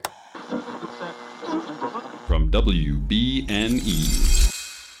WBNE.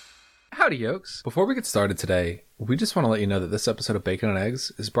 Howdy, yokes. Before we get started today, we just want to let you know that this episode of Bacon and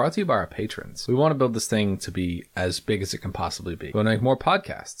Eggs is brought to you by our patrons. We want to build this thing to be as big as it can possibly be. We want to make more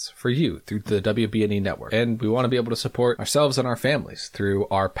podcasts for you through the WBNE network. And we want to be able to support ourselves and our families through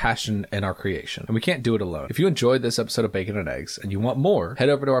our passion and our creation. And we can't do it alone. If you enjoyed this episode of Bacon and Eggs and you want more, head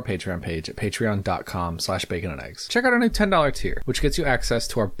over to our Patreon page at patreon.com/bacon and eggs. Check out our new $10 tier, which gets you access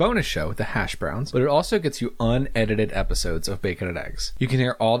to our bonus show, The Hash Browns, but it also gets you unedited episodes of Bacon and Eggs. You can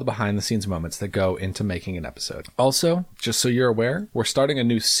hear all the behind the scenes moments that go into making an episode. Also, just so you're aware, we're starting a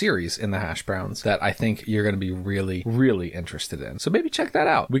new series in the Hash Browns that I think you're going to be really, really interested in. So maybe check that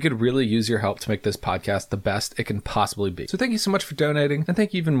out. We could really use your help to make this podcast the best it can possibly be. So thank you so much for donating, and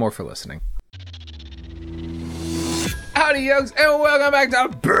thank you even more for listening. Howdy, yokes, and welcome back to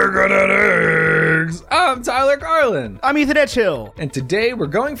Bacon and Eggs. I'm Tyler Carlin. I'm Ethan Etchill. And today we're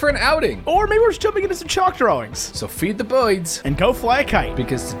going for an outing. Or maybe we're just jumping into some chalk drawings. So feed the boys. And go fly a kite.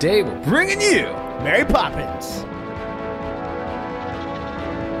 Because today we're bringing you Mary Poppins.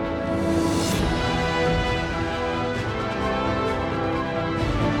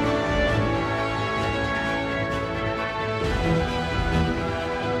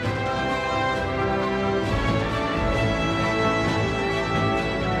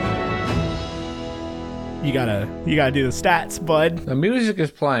 You gotta do the stats, bud. The music is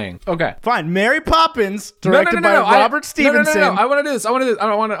playing. Okay. Fine. Mary Poppins, directed by Robert Stevenson. No. I want to do this. I want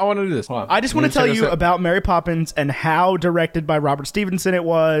to do this. Hold on. I just want to tell you about Mary Poppins and how directed by Robert Stevenson it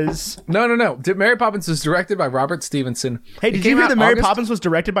was. No. Mary Poppins was directed by Robert Stevenson. Hey, did you hear that Mary Poppins was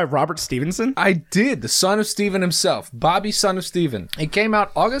directed by Robert Stevenson? I did. The son of Stephen himself. Bobby, son of Stephen. It came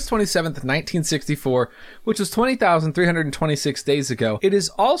out August 27th, 1964, which was 20,326 days ago. It is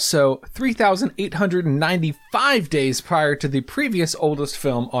also 3,895 days prior to the previous oldest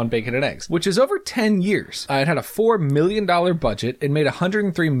film on Bacon and Eggs, which is over 10 years. It had a $4 million budget. It made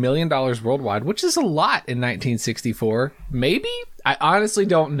 $103 million worldwide, which is a lot in 1964. Maybe? I honestly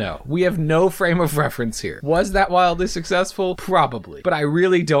don't know. We have no frame of reference here. Was that wildly successful? Probably. But I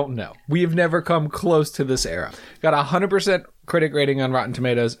really don't know. We have never come close to this era. Got a 100% critic rating on Rotten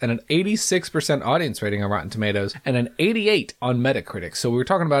Tomatoes and an 86% audience rating on Rotten Tomatoes and an 88 on Metacritic. So we were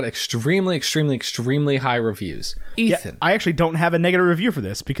talking about extremely high reviews. Ethan. Yeah, I actually don't have a negative review for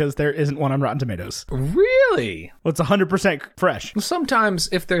this because there isn't one on Rotten Tomatoes. Really? Well, it's 100% fresh. Well, sometimes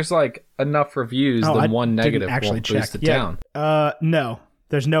if there's like enough reviews, then one negative won't boost it down. No.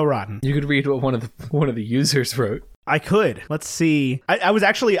 There's no Rotten. You could read what one of the users wrote. I could. Let's see. I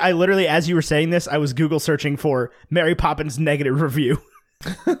literally, as you were saying this, I was Google searching for Mary Poppins negative review.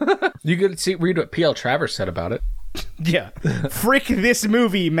 You could read what P.L. Travers said about it. Yeah. Frick this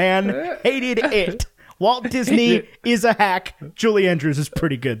movie, man. Hated it. Walt Disney is a hack. Julie Andrews is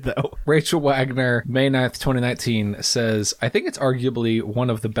pretty good, though. Rachel Wagner, May 9th, 2019, says, I think it's arguably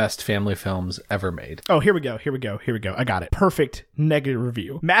one of the best family films ever made. Oh, here we go. I got it. Perfect negative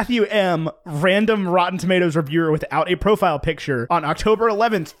review. Matthew M., random Rotten Tomatoes reviewer without a profile picture, on October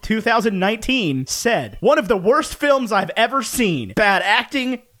 11th, 2019, said, one of the worst films I've ever seen. Bad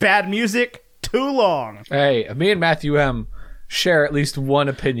acting, bad music, too long. Hey, me and Matthew M. share at least one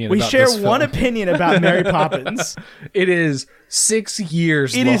opinion about this film. We share one opinion about Mary Poppins. It is 6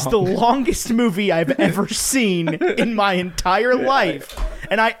 years long. It is the longest movie I've ever seen in my entire life.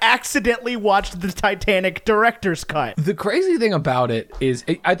 And I accidentally watched the Titanic director's cut. The crazy thing about it is,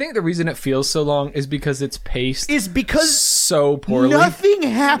 I think the reason it feels so long is because it's paced so poorly. Nothing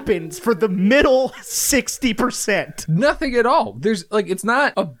happens for the middle 60%. Nothing at all. It's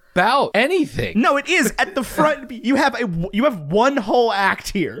not about anything. No, it is. At the front, you have one whole act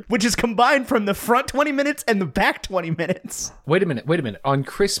here, which is combined from the front 20 minutes and the back 20 minutes. Wait a minute. On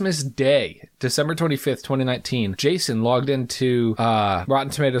Christmas Day, December 25th, 2019, Jason logged into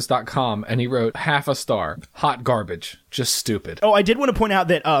RottenTomatoes.com and he wrote half a star. Hot garbage. Just stupid. Oh, I did want to point out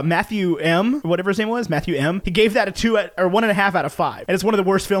that Matthew M., whatever his name was, Matthew M., he gave that a 1.5 out of 5. And it's one of the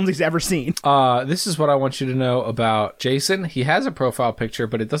worst films he's ever seen. This is what I want you to know about Jason. He has a profile picture,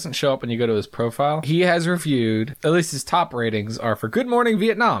 but it doesn't show up when you go to his profile. He has reviewed, at least his top ratings are for Good Morning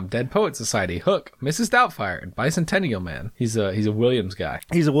Vietnam, Dead Poet Society, Hook, Mrs. Doubtfire, and Bicentennial Man. He's a Williams guy.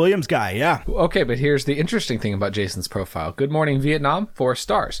 He's a Williams guy, yeah. Okay, but here's the interesting thing about Jason's profile. Good Morning Vietnam, 4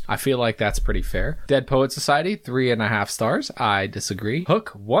 stars. I feel like that's pretty fair. Dead Poet Society, 3.5 stars. I disagree.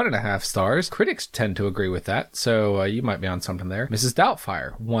 Hook, 1.5 stars. Critics tend to agree with that, so you might be on something there. Mrs.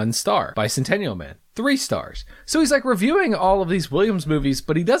 Doubtfire, 1 star. Bicentennial Man, 3 stars. So he's like reviewing all of these Williams movies,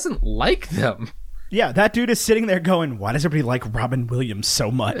 but he doesn't like them. Yeah, that dude is sitting there going, why does everybody like Robin Williams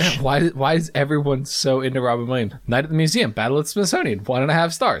so much? Why is everyone so into Robin Williams? Night at the Museum, Battle at the Smithsonian,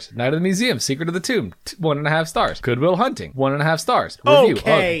 1.5 stars. Night at the Museum, Secret of the Tomb, 1.5 stars. Good Will Hunting, 1.5 stars.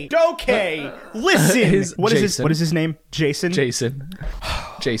 Review. Okay. Listen. What is his name? Jason?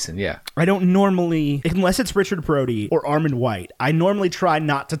 Jason, yeah. I don't normally, unless it's Richard Brody or Armand White, I normally try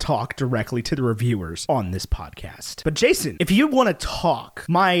not to talk directly to the reviewers on this podcast. But Jason, if you want to talk,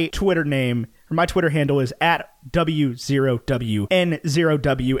 my Twitter handle is at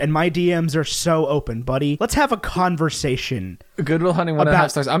W0WN0W, and my DMs are so open, buddy. Let's have a conversation. Good Will Hunting,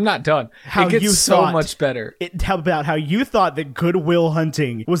 1.5 stars. I'm not done. It gets so much better. About how you thought that Good Will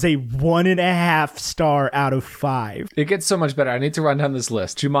Hunting was a 1.5 star out of 5. It gets so much better. I need to run down this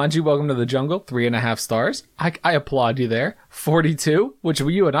list. Jumanji, Welcome to the Jungle, 3.5 stars. I applaud you there. 42, which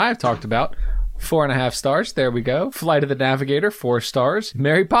you and I have talked about. 4.5 stars. There we go. Flight of the Navigator, 4 stars.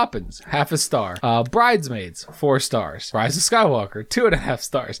 Mary Poppins, 0.5 star. Bridesmaids, 4 stars. Rise of Skywalker, 2.5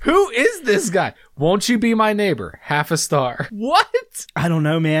 stars. Who is this guy? Won't You Be My Neighbor, 0.5 star. What? I don't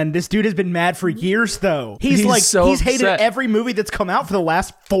know, man. This dude has been mad for years, though. He's hated every movie that's come out for the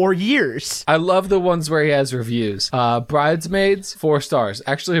last 4 years. I love the ones where he has reviews. Bridesmaids, 4 stars.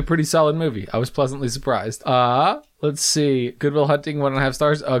 Actually, a pretty solid movie. I was pleasantly surprised. Let's see. Good Will Hunting, 1.5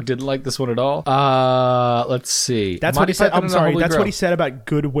 stars. Ugh, didn't like this one at all. Let's see. That's what he said. I'm sorry. That's what he said about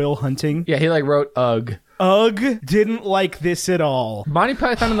Good Will Hunting. Yeah, he wrote ugh. Ugh, didn't like this at all. Monty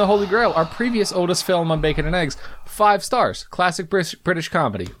Python and the Holy Grail, our previous oldest film on Bacon and Eggs, 5 stars. Classic British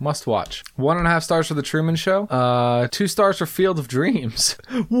comedy. Must watch. 1.5 stars for The Truman Show. 2 stars for Field of Dreams.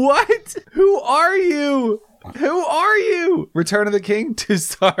 What? Who are you? Who are you? Return of the King, 2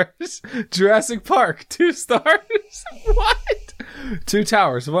 stars. Jurassic Park, 2 stars. What? 2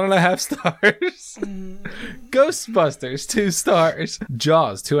 Towers, 1.5 stars. Ghostbusters, 2 stars.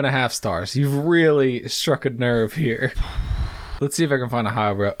 Jaws, 2.5 stars. You've really struck a nerve here. Let's see if I can find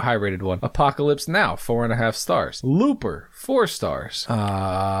a high-rated one. Apocalypse Now, 4.5 stars. Looper, 4 stars.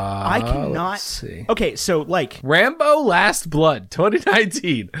 I cannot. Let's see. Okay, so Rambo: Last Blood,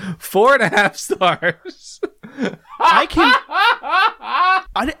 2019, 4.5 stars. I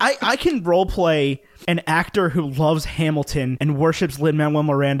can roleplay an actor who loves Hamilton and worships Lin-Manuel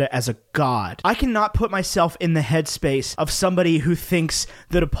Miranda as a god. I cannot put myself in the headspace of somebody who thinks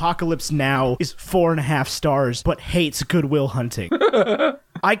that Apocalypse Now is 4.5 stars but hates Good Will Hunting.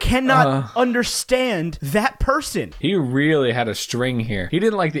 I cannot understand that person. He really had a string here. He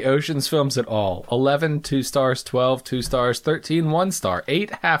didn't like the Ocean's films at all. 11, 2 stars, 12, 2 stars, 13, 1 star,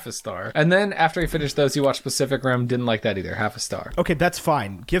 8, 0.5 star. And then after he finished those, he watched Pacific Rim, didn't like that either, 0.5 star. Okay, that's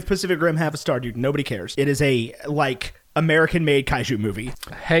fine. Give Pacific Rim 0.5 star, dude. Nobody cares. It is a, American-made kaiju movie.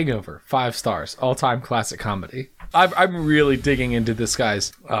 Hangover, 5 stars. All-time classic comedy. I'm really digging into this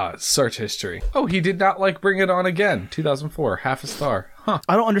guy's search history. Oh, he did not like Bring It On Again, 2004, 0.5 star. Huh.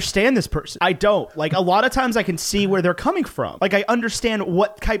 I don't understand this person. I don't. A lot of times I can see where they're coming from. I understand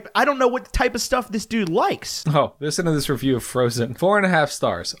I don't know what type of stuff this dude likes. Oh, listen to this review of Frozen. 4.5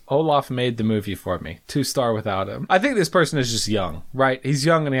 stars. Olaf made the movie for me. 2 star without him. I think this person is just young, right? He's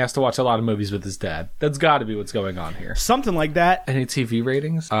young and he has to watch a lot of movies with his dad. That's got to be what's going on here. Something like that. Any TV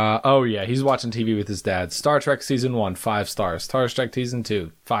ratings? Oh yeah, he's watching TV with his dad. Star Trek Season 1, 5 stars. Star Trek Season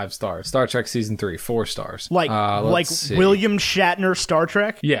 2, 5 stars. Star Trek Season 3, 4 stars. William Shatner Star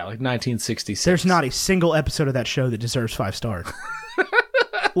Trek? Yeah, 1966. There's not a single episode of that show that deserves 5 stars.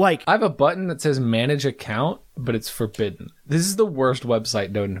 I have a button that says manage account, but it's forbidden. This is the worst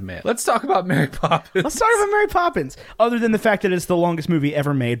website known to man. Let's talk about Mary Poppins. Let's talk about Mary Poppins. Other than the fact that it's the longest movie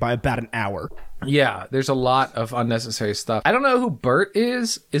ever made by about an hour. Yeah, there's a lot of unnecessary stuff. I don't know who Bert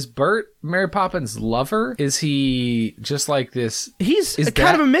is. Is Bert Mary Poppins' lover? Is he just like this? He's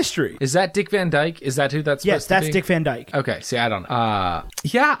kind of a mystery. Is that Dick Van Dyke? Is that who that's supposed to be? Yes, that's Dick Van Dyke. Okay, see, I don't know.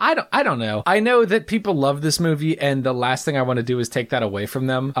 Yeah, I don't know. I know that people love this movie, and the last thing I want to do is take that away from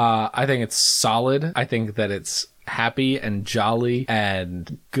them. I think it's solid. I think that it's happy and jolly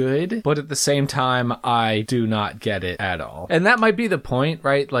and good, but at the same time I do not get it at all. And that might be the point,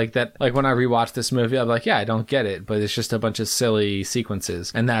 right? When I rewatch this movie, I'm like, yeah, I don't get it, but it's just a bunch of silly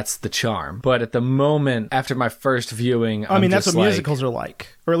sequences, and that's the charm. But at the moment, after my first viewing, that's what musicals are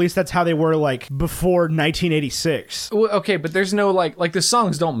like. Or at least that's how they were before 1986. Well, okay, but there's no the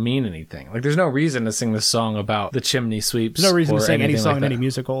songs don't mean anything. There's no reason to sing this song about the chimney sweeps. There's no reason to sing any song in any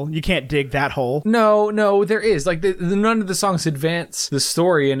musical. You can't dig that hole. No, there is. None of the songs advance the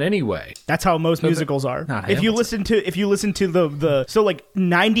story in any way. That's how most musicals are. If you listen to the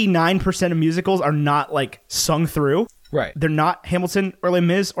 99% of musicals are not sung through. Right. They're not Hamilton or Les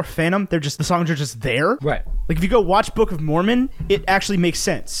Mis or Phantom. The songs are just there. Right. If you go watch Book of Mormon, it actually makes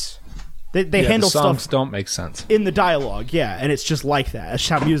sense. They handle the songs stuff don't make sense. in the dialogue, yeah, and it's just like that. That's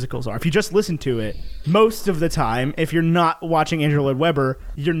how musicals are. If you just listen to it, most of the time, if you're not watching Andrew Lloyd Webber,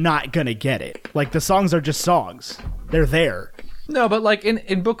 you're not gonna get it. Like, the songs are just songs. They're there. No, but like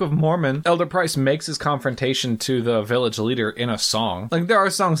in Book of Mormon, Elder Price makes his confrontation to the village leader in a song. Like, there are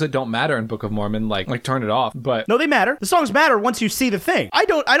songs that don't matter in Book of Mormon, like Turn It Off, but No, they matter. The songs matter once you see the thing. I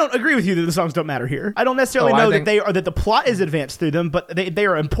don't agree with you that the songs don't matter here. I don't necessarily know that the plot is advanced through them, but they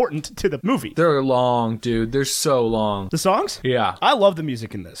are important to the movie. they're long, dude. They're so long. The songs? Yeah. I love the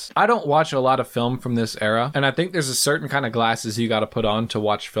music in this. I don't watch a lot of film from this era, and I think there's a certain kind of glasses you got to put on to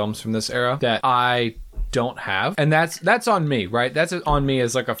watch films from this era that I don't have, and that's on me, right? That's on me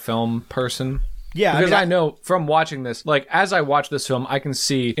as like a film person. Yeah, because I know from watching this, like, as I watch this film, I can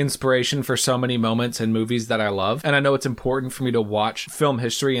see inspiration for so many moments in movies that I love, and I know it's important for me to watch film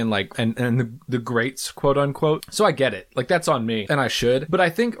history and like and the greats, quote unquote. So I get it, like, that's on me, and I should. But I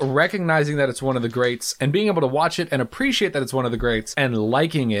think recognizing that it's one of the greats and being able to watch it and appreciate that it's one of the greats and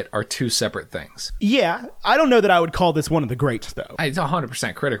liking it are two separate things. Yeah, I don't know that I would call this one of the greats, though. It's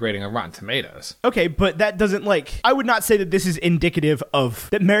 100% critic rating on Rotten Tomatoes. Okay, but that doesn't, like, I would not say that this is indicative of,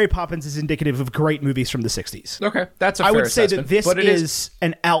 that Mary Poppins is indicative of great movies from the 60s. Okay, that's a fair I would say assessment, that this but it is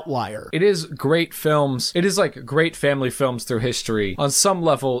an outlier. It is great films. It is like great family films through history. On some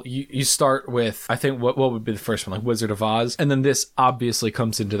level, you start with, I think, what would be the first one, like Wizard of Oz, and then this obviously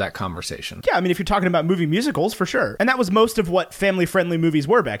comes into that conversation. Yeah, I mean, if you're talking about movie musicals, for sure. And that was most of what family-friendly movies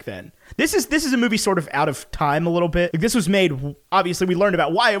were back then. This is a movie sort of out of time a little bit. Like, this was made, obviously we learned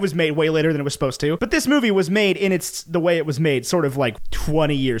about why it was made way later than it was supposed to, but this movie was made in the way it was made, sort of like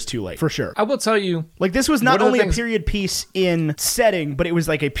 20 years too late, for sure. I will tell you, like, this was not only a period piece in setting, but it was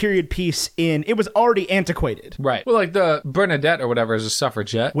like a period piece in, it was already antiquated. Right. Well, like the Bernadette or whatever is a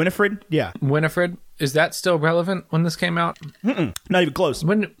suffragette. Winifred? Yeah. Winifred? Is that still relevant when this came out? Not even close.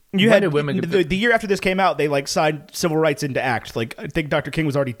 When did women the year after this came out, they like signed civil rights into act. Like, I think Dr. King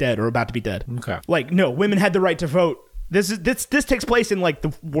was already dead or about to be dead. Okay. Like, no, women had the right to vote. This takes place in like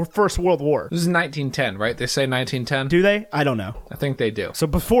the First World War. This is 1910, right? They say 1910. Do they? I don't know. I think they do. So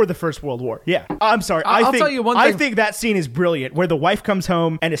before the First World War. Yeah. I'm sorry. I'll tell you one thing. I think that scene is brilliant, where the wife comes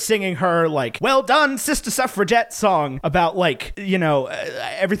home and is singing her like, "Well done, Sister Suffragette" song about, like, you know,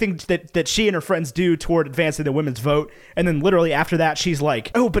 everything that she and her friends do toward advancing the women's vote. And then literally after that, she's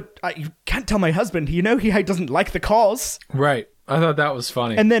like, "Oh, but you can't tell my husband. You know he doesn't like the cause." Right. I thought that was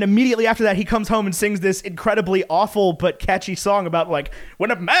funny. And then immediately after that, he comes home and sings this incredibly awful but catchy song about, like, when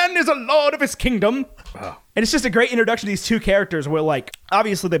a man is a lord of his kingdom. Oh. And it's just a great introduction to these two characters where, like,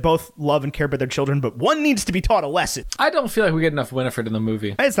 obviously they both love and care about their children, but one needs to be taught a lesson. I don't feel like we get enough Winifred in the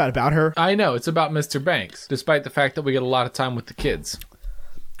movie. It's not about her. I know, it's about Mr. Banks, despite the fact that we get a lot of time with the kids.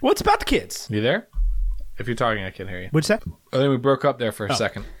 Well, it's about the kids. You there? If you're talking, I can't hear you. What'd you say? I think we broke up there for a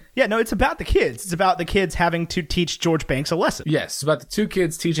second. Yeah, no, it's about the kids. It's about the kids having to teach George Banks a lesson. Yes, it's about the two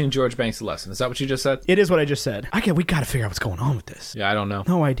kids teaching George Banks a lesson. Is that what you just said? It is what I just said. We got to figure out what's going on with this. Yeah, I don't know.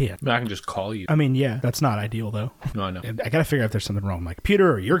 No idea. I can just call you. I mean, yeah, that's not ideal, though. No, I know. I got to figure out if there's something wrong with my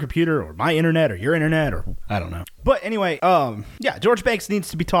computer or your computer or my internet or your internet or I don't know. But anyway, yeah, George Banks needs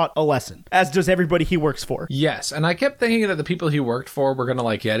to be taught a lesson, as does everybody he works for. Yes, and I kept thinking that the people he worked for were going to,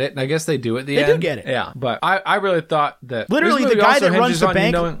 like, get it, and I guess they do at the end. They do get it. Yeah, but I really thought that... Literally, the guy that runs the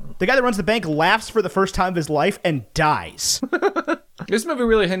bank... The guy that runs the bank laughs for the first time of his life and dies. This movie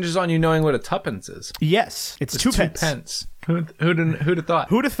really hinges on you knowing what a tuppence is. Yes, it's two pence. Who'd have thought?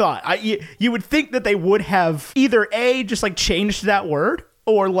 Who'd have thought? You would think that they would have either A, just like changed that word,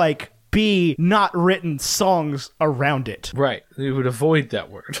 or like B, not written songs around it. Right. You would avoid that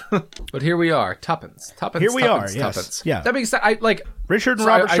word. But here we are. Tuppence. Here we are, yes. Tuppence. Yeah. That being said, Richard and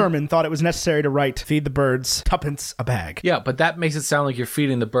Robert Sherman thought it was necessary to write "Feed the birds, tuppence a bag." Yeah, but that makes it sound like you're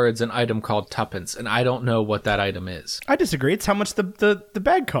feeding the birds an item called tuppence, and I don't know what that item is. I disagree. It's how much the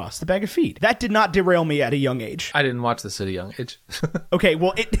bag costs, the bag of feed. That did not derail me at a young age. I didn't watch this at a young age. Okay,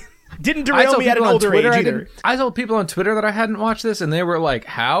 well, it didn't derail me at an older age either. I told people on Twitter that I hadn't watched this, and they were like,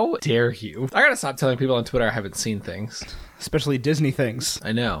 how dare you? I gotta stop telling people on Twitter I haven't seen things. Especially Disney things.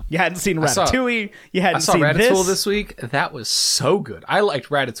 I know. You hadn't seen Ratatouille. You hadn't seen Ratatouille this. this week. That was so good. I liked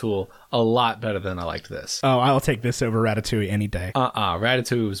Ratatouille a lot better than I liked this. Oh, I'll take this over Ratatouille any day.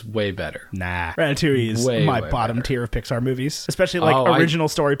 Ratatouille was way better. Nah. Ratatouille is way bottom tier of Pixar movies. Especially like original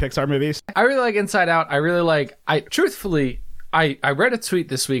story Pixar movies. I really like Inside Out. Truthfully, I read a tweet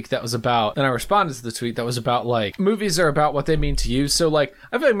this week that was about, and I responded to the tweet that was about, like, movies are about what they mean to you. So, like,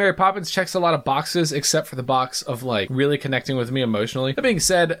 I feel like Mary Poppins checks a lot of boxes, except for the box of, like, really connecting with me emotionally. That being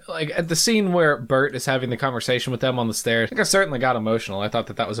said, like, at the scene where Bert is having the conversation with them on the stairs, I think I certainly got emotional. I thought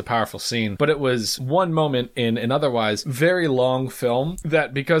that was a powerful scene, but it was one moment in an otherwise very long film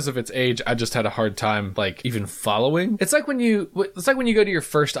that, because of its age, I just had a hard time, like, even following. It's like when you go to your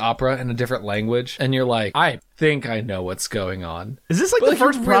first opera in a different language, and you're like, I think I know what's going on. Is this like the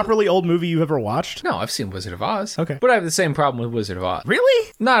first properly old movie you've ever watched? No, I've seen Wizard of Oz. Okay. But I have the same problem with Wizard of Oz.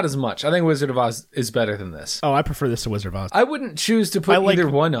 Really? Not as much. I think Wizard of Oz is better than this. Oh, I prefer this to Wizard of Oz. I wouldn't choose to put either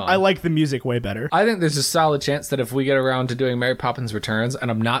one on. I like the music way better. I think there's a solid chance that if we get around to doing Mary Poppins Returns, and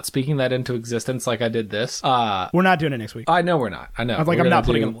I'm not speaking that into existence like I did this, we're not doing it next week. I know we're not. I know. I'm not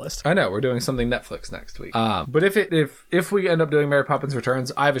putting it on the list. I know. We're doing something Netflix next week. But if we end up doing Mary Poppins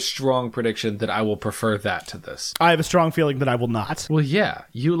Returns, I have a strong prediction that I will prefer that to this. I have a strong feeling that I will not. Well, yeah,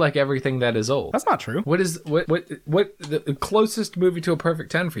 you like everything that is old. That's not true. What the closest movie to a perfect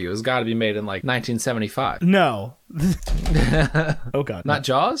 10 for you has got to be made in like 1975. No. Oh god. Not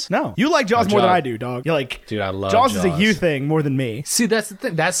Jaws? No. You like Jaws more than I do, dog. You're like, dude, I love Jaws Jaws. is a you thing more than me. See, that's the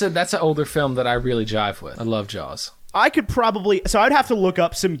thing. That's an older film that I really jive with. I love Jaws. I could probably, so I'd have to look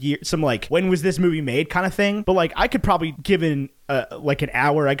up some like when was this movie made kind of thing, but like I could probably, given like an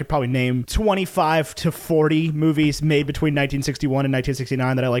hour, I could probably name 25 to 40 movies made between 1961 and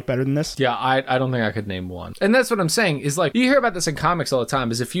 1969 that I like better than this. Yeah, I don't think I could name one. And that's what I'm saying is, like, you hear about this in comics all the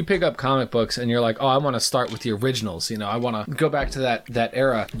time, is if you pick up comic books and you're like, oh, I want to start with the originals, you know, I want to go back to that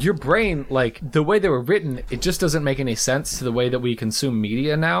era, your brain, like, the way they were written, it just doesn't make any sense to the way that we consume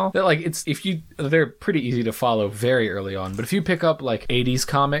media now. That, like, they're pretty easy to follow very early on, but if you pick up, like, 80s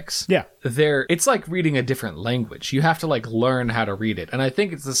comics, yeah, it's like reading a different language. You have to, like, learn how to read it. And I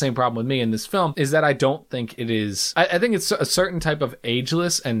think it's the same problem with me in this film, is that I don't think it is, I think it's a certain type of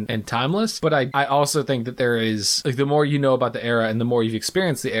ageless and timeless, but I also think that there is, like, the more you know about the era and the more you've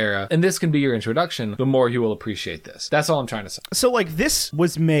experienced the era, and this can be your introduction, the more you will appreciate this. That's all I'm trying to say. So, like, this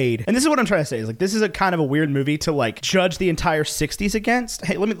was made, and this is what I'm trying to say, is like, this is a kind of a weird movie to, like, judge the entire 60s against.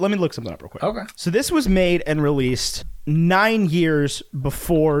 Hey, let me look something up real quick. Okay. So this was made and released 9 years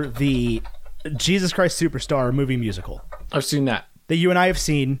before the Jesus Christ Superstar movie musical. I've seen that you and I have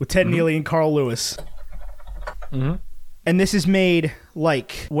seen with Ted Neely and Carl Lewis. Mm-hmm. And this is made,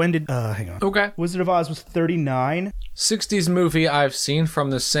 like, when did... hang on. Okay. Wizard of Oz was 39. 60s movie I've seen from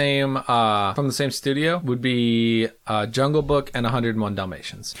the same studio would be Jungle Book and 101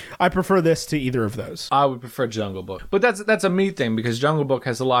 Dalmatians. I prefer this to either of those. I would prefer Jungle Book. But that's a me thing, because Jungle Book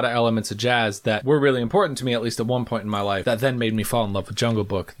has a lot of elements of jazz that were really important to me, at least at one point in my life, that then made me fall in love with Jungle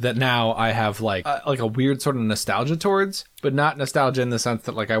Book, that now I have, like a weird sort of nostalgia towards, but not nostalgia in the sense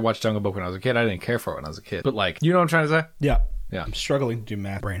that, like, I watched Jungle Book when I was a kid. I didn't care for it when I was a kid. But, like, you know what I'm trying to say? Yeah. Yeah. I'm struggling to do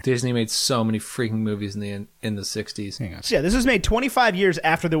math brain. Disney made so many freaking movies in the 60s. Hang on. So yeah, this was made 25 years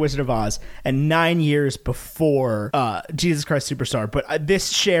after The Wizard of Oz and 9 years before Jesus Christ Superstar. But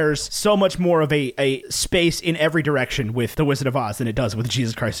this shares so much more of a space in every direction with The Wizard of Oz than it does with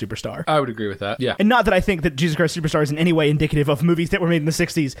Jesus Christ Superstar. I would agree with that. Yeah. And not that I think that Jesus Christ Superstar is in any way indicative of movies that were made in the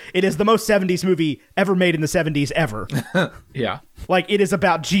 60s. It is the most 70s movie ever made in the 70s ever. Yeah. Like, it is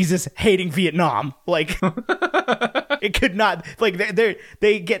about Jesus hating Vietnam. Like... It could not, like,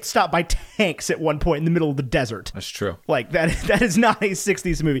 they get stopped by tanks at one point in the middle of the desert. That's true. Like, that is not a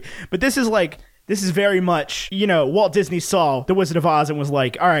 60s movie. But this is very much, you know, Walt Disney saw The Wizard of Oz and was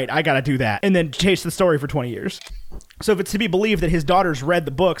like, all right, I gotta do that. And then chased the story for 20 years. So if it's to be believed that his daughters read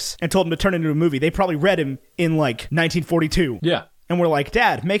the books and told him to turn it into a movie, they probably read him in, like, 1942. Yeah. And we're like,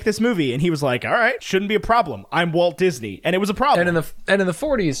 Dad, make this movie. And he was like, all right, shouldn't be a problem. I'm Walt Disney. And it was a problem. And in the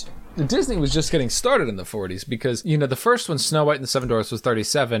 40s, Disney was just getting started in the 40s, because, you know, the first one, Snow White and the Seven Dwarfs, was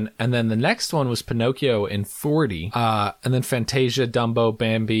 37, and then the next one was Pinocchio in 40, and then Fantasia, Dumbo,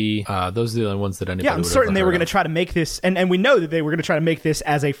 Bambi, those are the only ones that anybody would have I'm certain they were going to of. try to make this, and we know that they were going to try to make this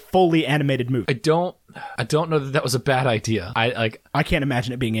as a fully animated movie. I don't know that was a bad idea. I can't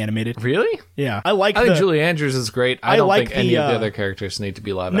imagine it being animated. Really? Yeah. I think Julie Andrews is great. I don't think any of the other characters need to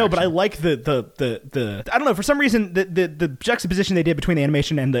be live action. No, but I like the I don't know, for some reason the juxtaposition they did between the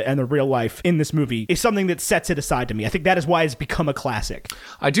animation and the real life in this movie is something that sets it aside to me. I think that is why it's become a classic.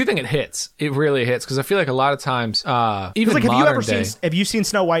 I do think it hits. It really hits, because I feel like a lot of times, even like, have you seen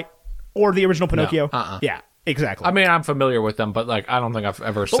Snow White or the original Pinocchio? No, Yeah. Exactly. I mean, I'm familiar with them, but, like, I don't think I've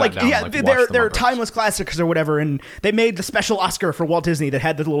ever sat down and, like, watched they're them timeless classics or whatever, and they made the special Oscar for Walt Disney that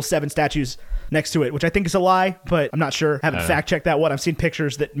had the little 7 statues next to it, which I think is a lie, but I'm not sure. I haven't fact checked that one. I've seen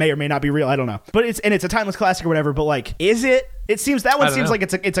pictures that may or may not be real. I don't know. But it's a timeless classic or whatever, but, like, is it? It seems that one don't seems know. like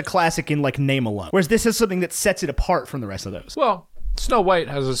it's a classic in like name alone, whereas this is something that sets it apart from the rest of those. Well, Snow White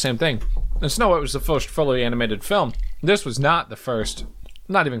has the same thing. And Snow White was the first fully animated film. This was not the first,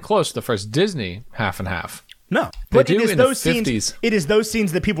 not even close to the first Disney half and half. No, but do it is in the those scenes. 50s. It is those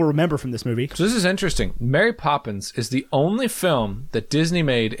scenes that people remember from this movie. So this is interesting. Mary Poppins is the only film that Disney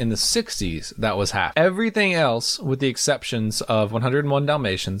made in the 60s that was half. Everything else, with the exceptions of 101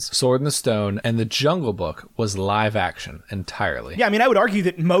 Dalmatians, Sword in the Stone, and The Jungle Book, was live action entirely. Yeah, I mean, I would argue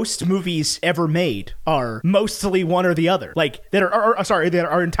that most movies ever made are mostly one or the other. Like that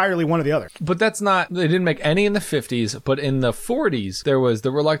are entirely one or the other. But that's not, they didn't make any in the 50s, but in the 40s, there was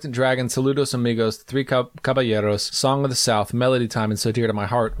The Reluctant Dragon, Saludos Amigos, The Three Caballeros, Song of the South, Melody Time, and So Dear to My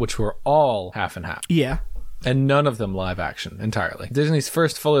Heart, which were all half and half. Yeah. And none of them live action entirely. Disney's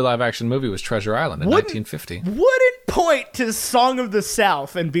first fully live action movie was Treasure Island in 1950. Wouldn't point to Song of the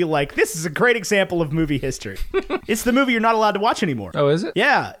South and be like, this is a great example of movie history. It's the movie you're not allowed to watch anymore. Oh, is it?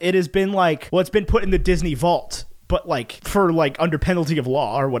 Yeah, it has been like, well, it's been put in the Disney vault, but like for like under penalty of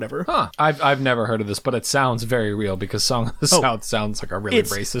law or whatever. Huh. I've never heard of this, but it sounds very real because Song of the South sounds like a really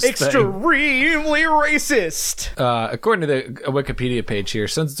It's racist thing. extremely racist. According to the Wikipedia page here,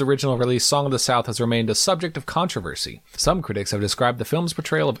 since its original release, Song of the South has remained a subject of controversy. Some critics have described the film's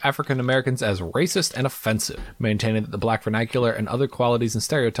portrayal of African Americans as racist and offensive, maintaining that the black vernacular and other qualities and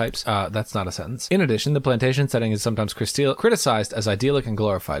stereotypes, that's not a sentence. In addition, the plantation setting is sometimes criticized as idyllic and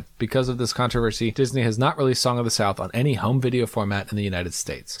glorified. Because of this controversy, Disney has not released Song of the South on any home video format in the United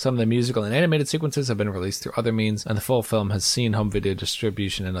States. Some of the musical and animated sequences have been released through other means, and the full film has seen home video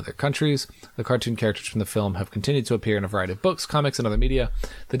distribution in other countries. The cartoon characters from the film have continued to appear in a variety of books, comics, and other media.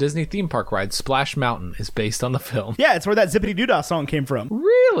 The Disney theme park ride Splash Mountain is based on the film. Yeah, it's where that Zippity Doodah song came from.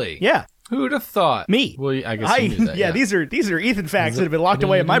 Really? Yeah. Who'd have thought? Me. Well, I guess you knew that, yeah, these are Ethan facts that have been locked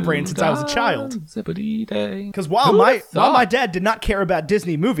away in my brain since I was a child. Zippity day. Because while my dad did not care about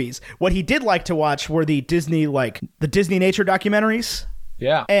Disney movies, what he did like to watch were the Disney nature documentaries.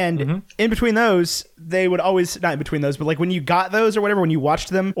 Yeah. And in between those, they would always, not in between those, but like when you got those or whatever, when you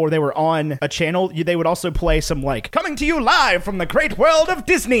watched them or they were on a channel, they would also play some like, coming to you live from the great world of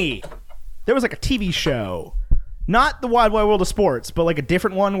Disney. There was like a TV show. Not the Wide Wide World of Sports, but like a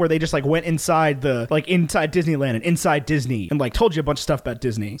different one where they just like went inside inside Disneyland and inside Disney and like told you a bunch of stuff about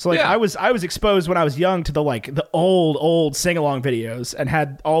Disney. So like Yeah. I was exposed when I was young to the old sing-along videos and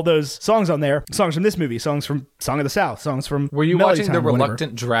had all those songs on there. Songs from this movie, songs from Song of the South, songs from Were you Melody watching Time, The or whatever.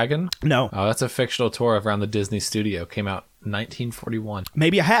 Reluctant Dragon? No. Oh, that's a fictional tour around the Disney studio. Came out 1941.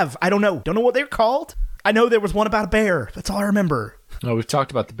 Maybe I have. I don't know. Don't know what they're called. I know there was one about a bear. That's all I remember. Oh, we've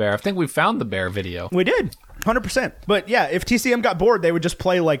talked about the bear. I think we found the bear video. We did. 100%. But yeah, if TCM got bored, they would just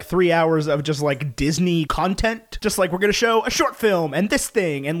play like 3 hours of just like Disney content. Just like, we're going to show a short film and this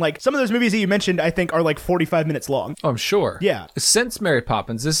thing. And like some of those movies that you mentioned, I think are like 45 minutes long. Oh, I'm sure. Yeah. Since Mary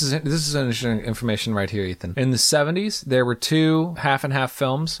Poppins, this is interesting information right here, Ethan. In the 70s, there were two half and half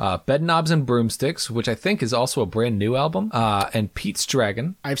films, Bedknobs and Broomsticks, which I think is also a brand new album, and Pete's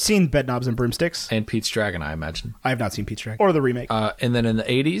Dragon. I've seen Bedknobs and Broomsticks. And Pete's Dragon, I imagine. I have not seen Pete's Dragon or the remake. And then in the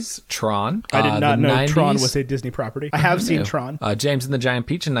 80s, Tron. I did not the know 90s, Tron was a Disney property. I have seen Tron. James and the Giant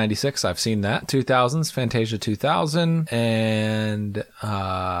Peach in 96. I've seen that. 2000s, Fantasia 2000, and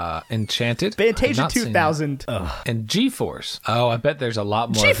Enchanted. I've Fantasia not seen 2000. that. And G-Force. Oh, I bet there's a lot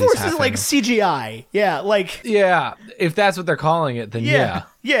more of these G-Force is half like and- CGI. Yeah, like... Yeah, if that's what they're calling it, then yeah.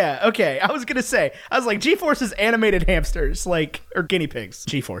 Yeah, okay. I was like, G-Force is animated hamsters, like, or guinea pigs.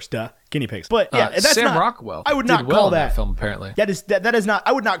 G-Force, duh. Guinea pigs. But yeah, that's Sam not... Rockwell. I would did not well call in that... film, apparently. That is not...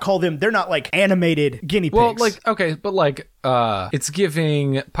 I would not call them... They're not, like, animated guinea pigs. Well, like, okay, but like, it's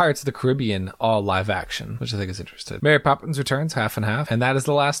giving Pirates of the Caribbean all live action, which I think is interesting. Mary Poppins Returns, half and half, and that is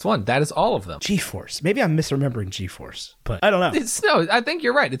the last one. That is all of them. G-Force. Maybe I'm misremembering G-Force, but I don't know. No, I think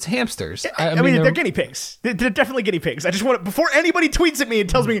you're right. It's hamsters. I mean, they're guinea pigs. They're definitely guinea pigs. I just want to, before anybody tweets at me and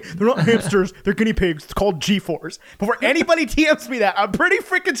tells me they're not hamsters, they're guinea pigs. It's called G-Force. Before anybody TMs me that, I'm pretty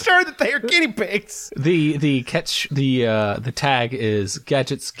freaking sure that they are guinea pigs. The tag is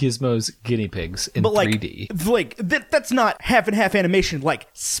Gadgets, Gizmos, Guinea Pigs in But like, 3D. That's not half and half animation like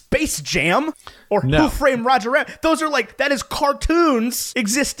Space Jam or No. Who Framed Roger Rabbit. Those are like, that is cartoons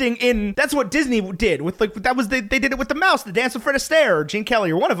existing in, that's what Disney did with like, they did it with the mouse, the Dance with Fred Astaire, or Gene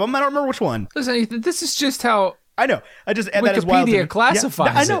Kelly, or one of them. I don't remember which one. Listen, Ethan, this is just how I know. That is wild to Wikipedia me.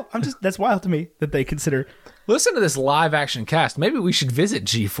 classifies I know. it. That's wild to me that they consider. Listen to this live action cast. Maybe we should visit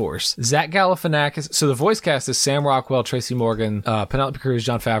G-Force. Zach Galifianakis. So the voice cast is Sam Rockwell, Tracy Morgan, Penelope Cruz,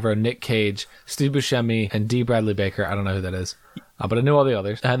 Jon Favreau, Nick Cage, Steve Buscemi, and D. Bradley Baker. I don't know who that is. But I knew all the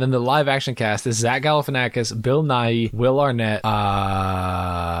others. And then the live action cast is Zach Galifianakis, Bill Nighy, Will Arnett,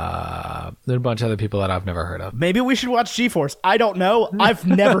 There are a bunch of other people that I've never heard of. Maybe we should watch G-Force. I don't know. I've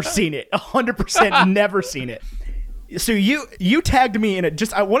never seen it. 100% never seen it. So you tagged me in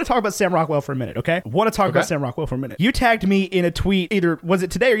it. I want to talk about Sam Rockwell for a minute, okay? You tagged me in a tweet, either was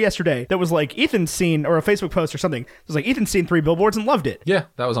it today or yesterday, that was like Ethan's seen, or a Facebook post or something. It was like Ethan's seen 3 Billboards and loved it. Yeah,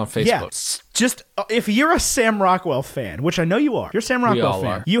 that was on Facebook. Yeah, just if you're a Sam Rockwell fan, which I know you are, you're a Sam Rockwell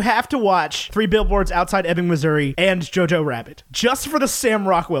fan. You have to watch 3 Billboards Outside Ebbing, Missouri, and Jojo Rabbit just for the Sam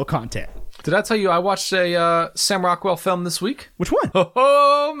Rockwell content. Did I tell you I watched a Sam Rockwell film this week? Which one?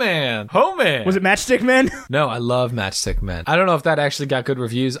 Oh, man. Was it Matchstick Men? No, I love Matchstick Men. I don't know if that actually got good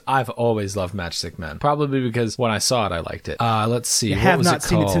reviews. I've always loved Matchstick Men. Probably because when I saw it, I liked it. Let's see. I have not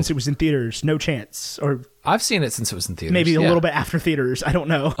seen it since it was in theaters. No chance. Or I've seen it since it was in theaters. Maybe a little bit after theaters. I don't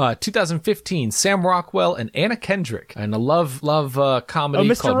know. 2015, Sam Rockwell and Anna Kendrick, and a love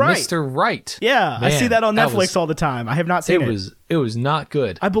comedy called Right. Mr. Right. Yeah, Man, I see that on Netflix all the time. I have not seen it. It was not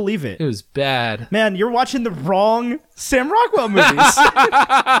good. I believe it. It was bad. Man, you're watching the wrong Sam Rockwell movies.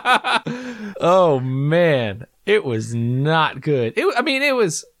 Oh man, it was not good. It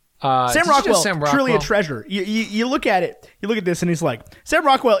was. Sam Rockwell, truly a treasure. You look at it, you look at this, and he's like, Sam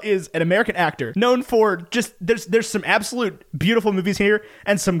Rockwell is an American actor known for just, there's some absolute beautiful movies here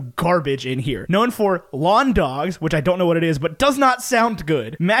and some garbage in here. Known for Lawn Dogs, which I don't know what it is, but does not sound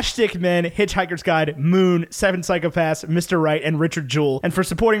good. Matchstick Men, Hitchhiker's Guide, Moon, 7 Psychopaths, Mr. Right, and Richard Jewell. And for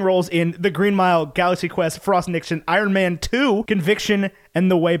supporting roles in The Green Mile, Galaxy Quest, Frost Nixon, Iron Man 2, Conviction, and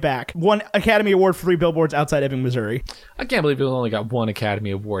The Way Back. Won Academy Award for 3 Billboards Outside Ebbing, Missouri. I can't believe he only got 1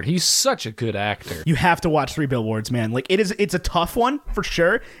 Academy Award. He's such a good actor. You have to watch 3 Billboards, man. Like, it's a tough one, for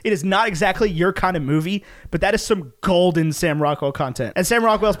sure. It is not exactly your kind of movie, but that is some golden Sam Rockwell content. And Sam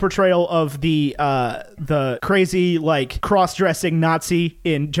Rockwell's portrayal of the crazy, like, cross-dressing Nazi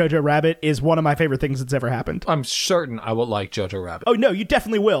in Jojo Rabbit is one of my favorite things that's ever happened. I'm certain I will like Jojo Rabbit. Oh, no, you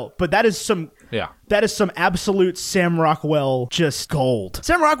definitely will. But that is some... Yeah. That is some absolute Sam Rockwell just gold.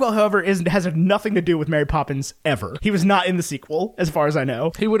 Sam Rockwell, however, has nothing to do with Mary Poppins ever. He was not in the sequel, as far as I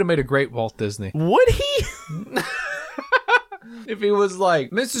know. He would have made a great Walt Disney. Would he? If he was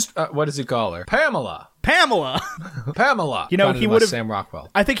like, Mrs. what does he call her? Pamela. Pamela. You know, he would have... Sam Rockwell.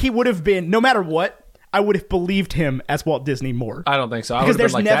 I think he would have been, no matter what, I would have believed him as Walt Disney more. I don't think so. I would have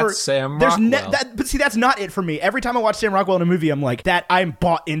been like, that's Sam Rockwell. But see, that's not it for me. Every time I watch Sam Rockwell in a movie, I'm like, I'm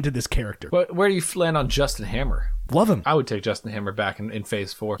bought into this character. But where do you land on Justin Hammer? Love him. I would take Justin Hammer back in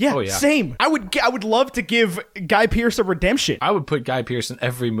Phase 4. Yeah, oh, yeah, same. I would love to give Guy Pearce a redemption. I would put Guy Pearce in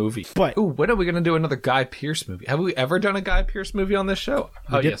every movie. But when are we going to do another Guy Pearce movie? Have we ever done a Guy Pearce movie on this show?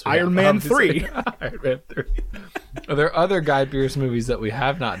 Yes, Iron Man 3. Iron Man 3. Are there other Guy Pearce movies that we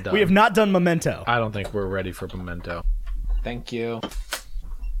have not done? We have not done Memento. I don't think we're ready for Memento. Thank you.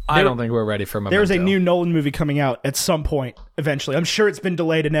 I don't think we're ready for Memento. There's a new Nolan movie coming out at some point eventually. I'm sure it's been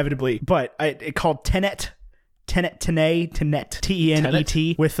delayed inevitably, but it's called Tenet. Tenet,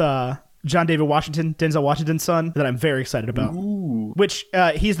 T-E-N-E-T, with John David Washington, Denzel Washington's son, that I'm very excited about. Ooh. Which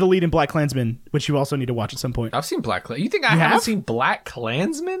he's the lead in BlacKkKlansman, which you also need to watch at some point. I've seen BlacKkKlansman. You think I haven't seen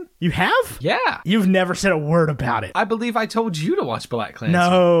BlacKkKlansman? You have? Yeah. You've never said a word about it. I believe I told you to watch BlacKkKlansman.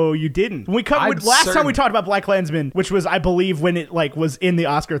 No, you didn't. Last time we talked about BlacKkKlansman, which was, I believe, when it was in the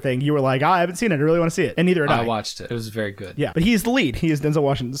Oscar thing, you were like, I haven't seen it. I really want to see it. And neither had I. I watched it. It was very good. Yeah, but he's the lead. He is Denzel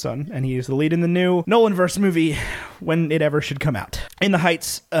Washington's son, and he is the lead in the new Nolanverse movie when it ever should come out. In the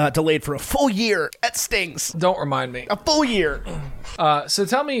Heights, delayed for a full year. That stings. Don't remind me. A full year. So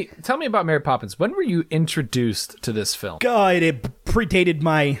tell me about Mary Poppins. When were you introduced to this film? God, it predated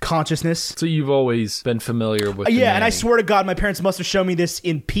my consciousness. So you've always been familiar with Yeah, and I swear to God, my parents must have shown me this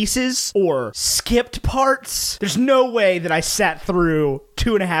in pieces or skipped parts. There's no way that I sat through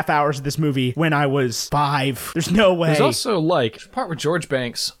 2.5 hours of this movie when I was 5. There's no way. There's also a part where George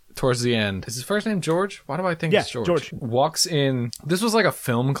Banks, towards the end, is his first name George? Why do I think it's George? Walks in. This was like a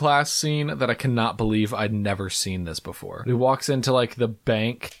film class scene that I cannot believe I'd never seen this before. He walks into the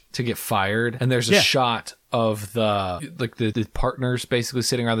bank to get fired, and there's a shot of the partners basically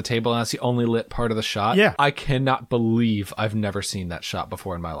sitting around the table, and that's the only lit part of the shot. Yeah. I cannot believe I've never seen that shot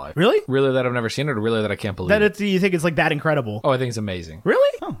before in my life. Really? Really that I've never seen it, or really that I can't believe it? You think it's that incredible? Oh, I think it's amazing.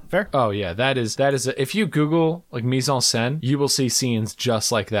 Really? Oh, fair. Oh, yeah. That is if you Google mise en scène, you will see scenes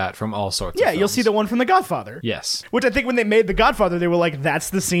just like that from all sorts of films. You'll see the one from The Godfather. Yes. Which I think when they made The Godfather, they were like,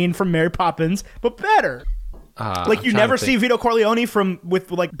 that's the scene from Mary Poppins, but better. You never see Vito Corleone with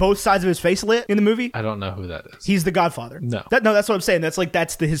both sides of his face lit in the movie? I don't know who that is. He's the Godfather. No. That's what I'm saying. That's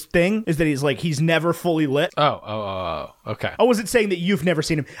his thing, is that he's never fully lit. Oh, okay. I wasn't saying that you've never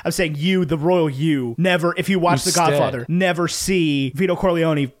seen him. I'm saying you, the royal you, never, if you watch The Godfather, never see Vito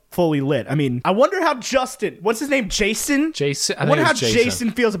Corleone fully lit. I mean, I wonder how Justin, what's his name, Jason? Jason. I wonder how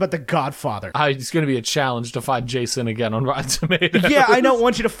Jason feels about The Godfather. It's going to be a challenge to find Jason again on Rotten Tomatoes. Yeah, I don't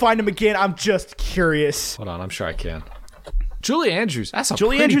want you to find him again. I'm just curious. Hold on, I'm sure I can. Julie Andrews. That's a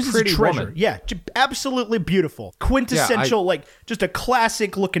Julie pretty, Andrews pretty is a treasure. woman. Yeah, absolutely beautiful. Quintessential, like just a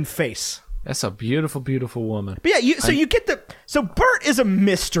classic looking face. That's a beautiful, beautiful woman. But yeah, so Bert is a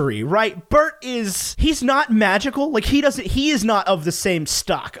mystery, right? He's not magical. Like he is not of the same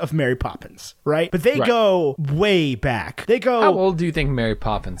stock of Mary Poppins, right? But they go way back. How old do you think Mary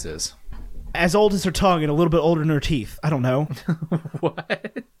Poppins is? As old as her tongue and a little bit older than her teeth. I don't know.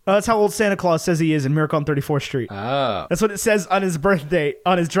 What? That's how old Santa Claus says he is in Miracle on 34th Street. Oh. That's what it says on his birthday,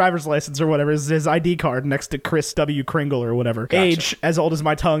 on his driver's license or whatever, his ID card next to Chris W. Kringle or whatever. Gotcha. Age, as old as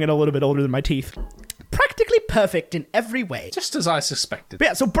my tongue and a little bit older than my teeth. Practically perfect in every way. Just as I suspected. But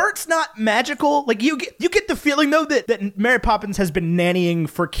yeah, so Bert's not magical. Like you get the feeling though that Mary Poppins has been nannying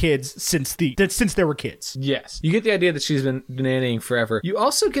for kids since there were kids. Yes. You get the idea that she's been nannying forever. You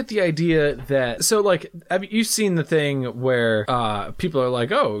also get the idea that you've seen the thing where people are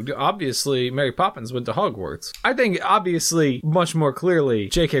like, "Oh, obviously Mary Poppins went to Hogwarts." I think obviously much more clearly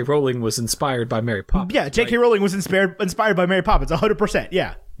J.K. Rowling was inspired by Mary Poppins. Yeah, J.K. Rowling was inspired by Mary Poppins 100%.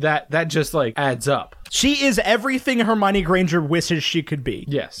 Yeah. That just like adds up. She is everything Hermione Granger wishes she could be.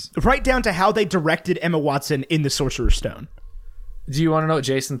 Yes. Right down to how they directed Emma Watson in The Sorcerer's Stone. Do you want to know what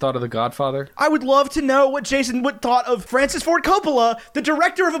Jason thought of The Godfather? I would love to know what Jason thought of Francis Ford Coppola, the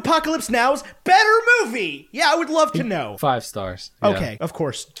director of Apocalypse Now's better movie. Yeah, I would love to know. 5 stars. Yeah. Okay, of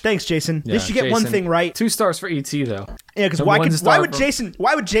course. Thanks, Jason. Yeah, At least you get one thing right. 2 stars for E.T. though. Yeah, because why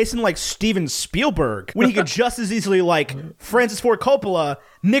would Jason like Steven Spielberg when he could just as easily like Francis Ford Coppola,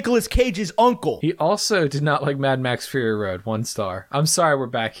 Nicolas Cage's uncle? He also did not like Mad Max Fury Road. 1 star. I'm sorry, we're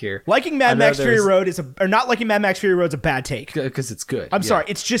back here. Liking Mad Max Fury Road not liking Mad Max Fury Road is a bad take. Because it's good. I'm sorry.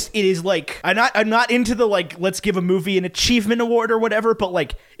 It is like I'm not into the like let's give a movie an achievement award or whatever, but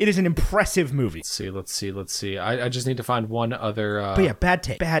like it is an impressive movie. Let's see. I just need to find one other. But yeah, bad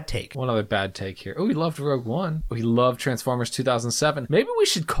take. One other bad take here. Oh, he loved Rogue One. Oh, he loved Transformers 2007. Maybe we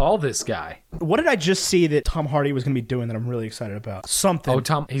should call this guy. What did I just see that Tom Hardy was going to be doing that I'm really excited about? Something.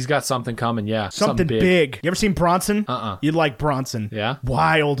 Oh, he's got something coming. Yeah, something big. You ever seen Bronson? You'd like Bronson. Yeah.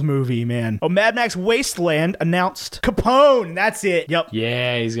 Wild movie, man. Oh, Mad Max Wasteland announced Capone. That's it. Yep.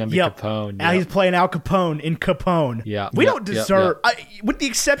 Yeah, he's gonna be Capone. Now he's playing Al Capone in Capone. Yeah. We don't deserve, with the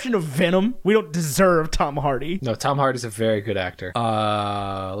exception of Venom, we don't deserve Tom Hardy. No, Tom Hardy's a very good actor.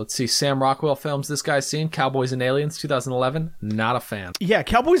 Let's see. Sam Rockwell films this guy's seen Cowboys and Aliens 2011. Not a fan. Yeah,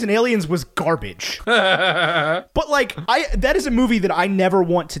 Cowboys and Aliens was garbage. But like, that is a movie that I never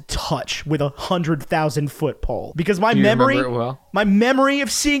want to touch with 100,000-foot pole because my memory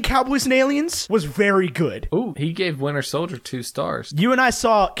of seeing Cowboys and Aliens was very good. Ooh, he gave Winter Soldier 2 stars. You and I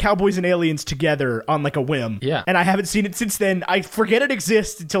saw Cowboys and Aliens together on like a whim. Yeah. And I haven't seen it since then. I forget it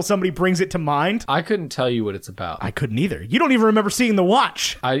exists until somebody brings it to mind. I couldn't tell you what it's about. I couldn't either. You don't even remember seeing The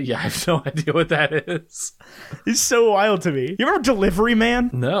Watch. I have no idea what that is. It's so wild to me. You remember Delivery Man?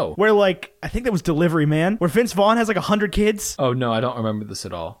 No. Where like, I think that was Delivery Man, where Vince Vaughn has like 100 kids. Oh no, I don't remember this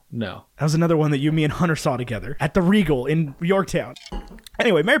at all. No. That was another one that you, me, and Hunter saw together at the Regal in Yorktown.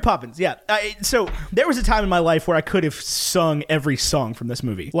 Anyway, Mary Poppins, yeah. So there was a time in my life where I could have sung every song from this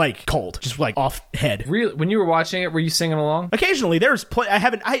movie, like cold, just like off head. Really? When you were watching it, were you singing along? Occasionally, I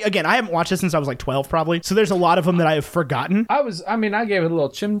haven't watched it since I was like 12 probably. So there's a lot of them that I have forgotten. I gave it a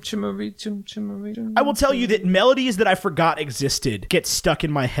little chim. I will tell you that melodies that I forgot existed get stuck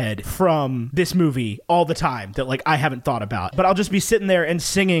in my head from this movie all the time that like I haven't thought about. But I'll just be sitting there and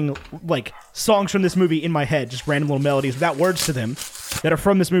singing like songs from this movie in my head, just random little melodies without words to them that are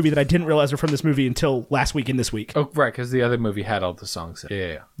from this movie that I didn't realize were from this movie until last week and this week. Oh, right, because the other movie had all the songs in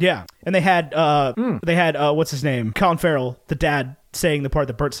it. Yeah. And they had what's his name? Colin Farrell, the dad, saying the part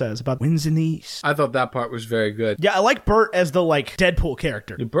that Bert says about winds in the east. I thought that part was very good. Yeah, I like Bert as the like Deadpool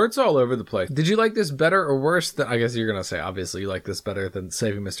character. Yeah, Bert's all over the place. Did you like this better or worse than, I guess you're gonna say obviously you like this better than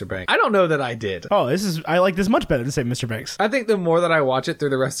Saving Mr. Banks. I don't know that I did. Oh, I like this much better than Saving Mr. Banks. I think the more that I watch it through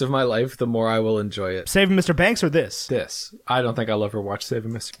the rest of my life, the more I will enjoy it. Saving Mr. Banks or this? This. I don't think I'll ever watch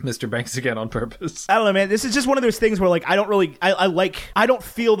Saving Mr. Banks again on purpose. I don't know, man. This is just one of those things where like I don't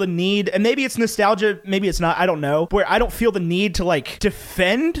feel the need, and maybe it's nostalgia, maybe it's not, I don't know, where I don't feel the need to like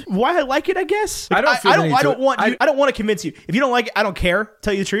defend why I like it, I guess. Like, I don't want to convince you. If you don't like it, I don't care,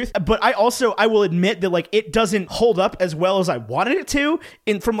 tell you the truth. But I will admit that like it doesn't hold up as well as I wanted it to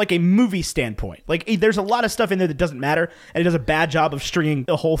from like a movie standpoint. Like there's a lot of stuff in there that doesn't matter, and it does a bad job of stringing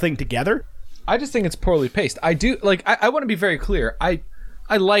the whole thing together. I just think it's poorly paced. I do like I want to be very clear. I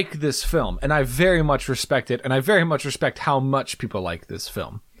like this film, and I very much respect it, and I very much respect how much people like this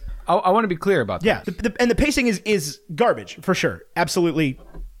film. I want to be clear about that. Yeah, and the pacing is garbage for sure. Absolutely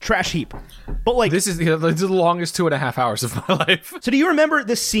trash heap. But like This is the longest 2.5 hours of my life. so do you remember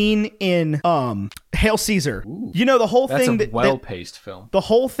the scene in Hail Caesar? Ooh, you know the whole that's thing a that well-paced film. the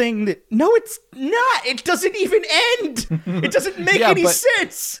whole thing that no, it's not. It doesn't even end. It doesn't make Yeah, any but-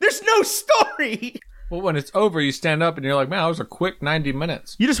 sense. There's no story. Well, when it's over, you stand up and you're like, man, that was a quick 90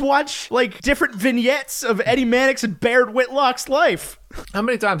 minutes. You just watch like different vignettes of Eddie Mannix and Baird Whitlock's life. How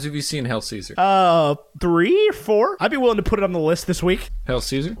many times have you seen Hail Caesar? 3 or 4. I'd be willing to put it on the list this week. Hail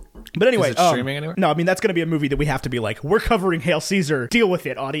Caesar? But anyway, Is it streaming anywhere? No, I mean that's going to be a movie that we have to be like, we're covering Hail Caesar. Deal with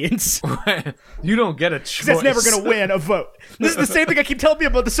it, audience. You don't get a choice. That's never going to win a vote. This is the same thing I keep telling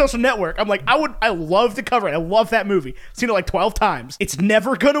people about The Social Network. I'm like, I love to cover it. I love that movie. I've seen it like 12 times. It's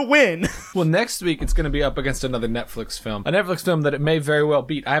never going to win. Well, next week it's going to be up against another Netflix film. A Netflix film that it may very well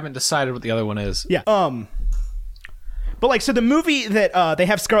beat. I haven't decided what the other one is. Yeah. But like, so the movie that they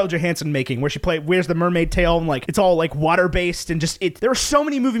have Scarlett Johansson making, where she wears the mermaid tail, and like it's all like water based, and just there are so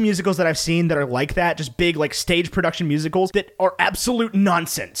many movie musicals that I've seen that are like that, just big like stage production musicals that are absolute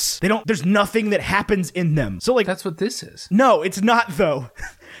nonsense. There's nothing that happens in them. So like, That's what this is. no, it's not though.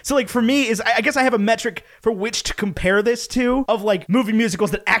 So like for me I guess I have a metric for which to compare this to of like movie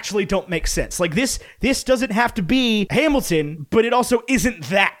musicals that actually don't make sense. Like this doesn't have to be Hamilton, but it also isn't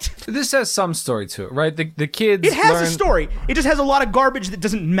that. This has some story to it, right? The kids It has learn... a story. It just has a lot of garbage that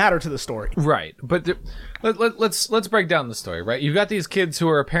doesn't matter to the story. Right, but let's break down the story, right? You've got these kids who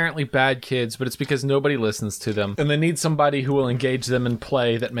are apparently bad kids, but it's because nobody listens to them, and they need somebody who will engage them in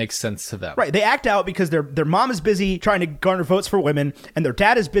play that makes sense to them. Right, they act out because their mom is busy trying to garner votes for women, and their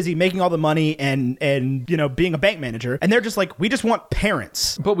dad is busy making all the money and being a bank manager, and they're just like, we just want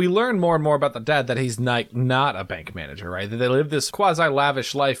parents. But we learn more and more about the dad that he's not a bank manager, right? That they live this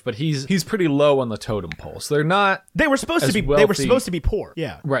quasi-lavish life, but he's pretty low on the totem pole. So they're not. They were supposed to be. wealthy. They were supposed to be poor.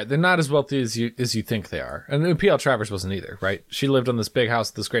 Yeah. Right, they're not as wealthy as you think they are. And P.L. Travers wasn't either, right? She lived on this big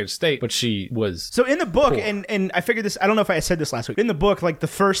house, this great estate, but she was. So in the book, poor. and I figured this. I don't know if I said this last week. In the book, like the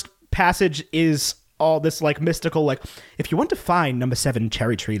first passage is all this like mystical, like if you want to find number 17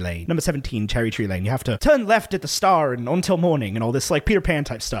 Cherry Tree Lane, you have to turn left at the star and until morning and all this like Peter Pan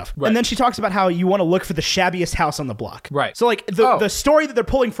type stuff. Right. And then she talks about how you want to look for the shabbiest house on the block. Right. So like the story that they're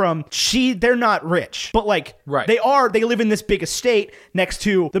pulling from, they're not rich, but like Right. they live in this big estate next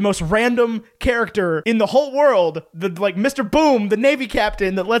to the most random character in the whole world, the like Mr. Boom, the Navy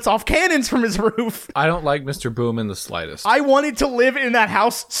captain that lets off cannons from his roof. I don't like Mr. Boom in the slightest. I wanted to live in that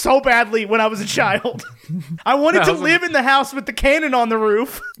house so badly when I was a child. I wanted to live in the house with the cannon on the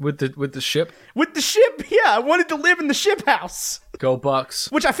roof. With the ship. With the ship, yeah. I wanted to live in the ship house. Go Bucks.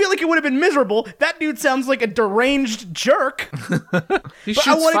 Which I feel like it would have been miserable. That dude sounds like a deranged jerk. He But I shoots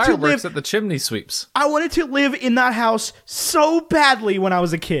wanted to fireworks live- at the chimney sweeps. I wanted to live in that house so badly when I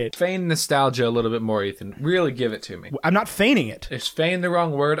was a kid. Feign nostalgia a little bit more, Ethan. Really give it to me. I'm not feigning it. Is feign the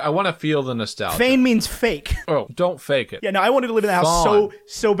wrong word? I want to feel the nostalgia. Feign means fake. Oh, don't fake it. Yeah, no, I wanted to live in the house Fawn.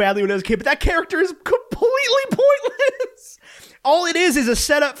 so badly when I was a kid, but that character is completely pointless. All it is a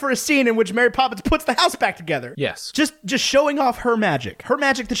setup for a scene in which Mary Poppins puts the house back together. Yes. Just showing off her magic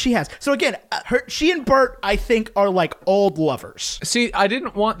that she has. So again, she and Bert, I think, are like old lovers. See, I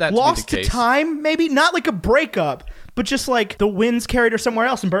didn't want that Lost to be the to case. time, maybe not like a breakup, but just like the winds carried her somewhere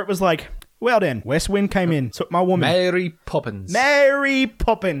else, and Bert was like, well then, west wind came in, took my woman. Mary Poppins. Mary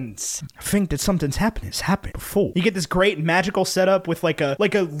Poppins. I think that something's happened. It's happened before. You get this great magical setup with like a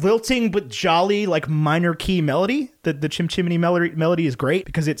lilting but jolly like minor key melody. The Chim Chimney melody is great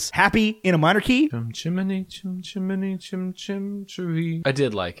because it's happy in a minor key. Chim chimney, chim chimney, chim chim chiree. I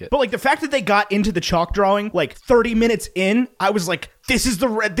did like it. But like the fact that they got into the chalk drawing like 30 minutes in, I was like, this is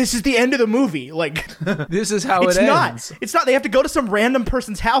the end of the movie. Like This is how it's it not. ends. It's not. They have to go to some random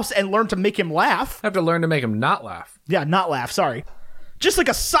person's house and learn to make him laugh. I have to learn to make him not laugh. Yeah, not laugh. Sorry. Just like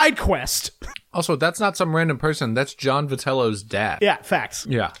a side quest. Also, that's not some random person. That's John Vitello's dad. Yeah, facts.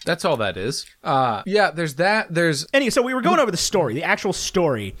 Yeah, that's all that is. Yeah, there's that. There's Anyway, so we were going over the story, the actual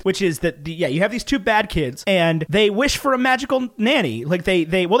story, which is that you have these two bad kids, and they wish for a magical nanny. Like they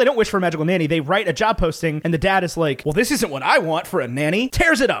don't wish for a magical nanny. They write a job posting, and the dad is like, "Well, this isn't what I want for a nanny."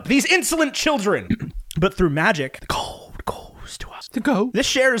 Tears it up. These insolent children. But through magic, the gold goes to us. to go. This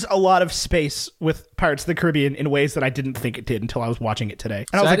shares a lot of space with Pirates of the Caribbean in ways that I didn't think it did until I was watching it today.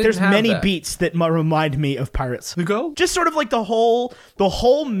 And I was I like, didn't there's have many that. beats that remind me of Pirates. To go. Just sort of like the whole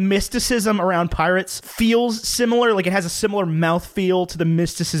mysticism around Pirates feels similar. Like it has a similar mouthfeel to the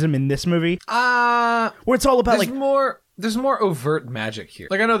mysticism in this movie, where it's all about There's like, there's more overt magic here.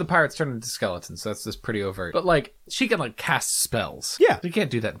 Like, I know the pirates turn into skeletons, so that's just pretty overt. But, like, she can, like, cast spells. Yeah. You can't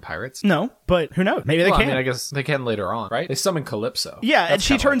do that in Pirates. No, but who knows? Maybe they can. I mean, I guess they can later on, right? They summon Calypso. Yeah, and That's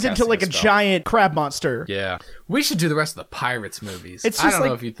she kinda turns into, casting like, a spell. giant crab monster. Yeah. We should do the rest of the Pirates movies. It's I just don't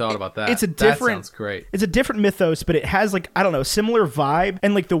know like- if you thought about that. It's a That different... sounds great. It's a different mythos, but it has, like, I don't know, similar vibe.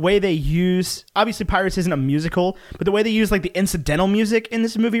 And, like, the way they use... Obviously, Pirates isn't a musical, but the way they use, like, the incidental music in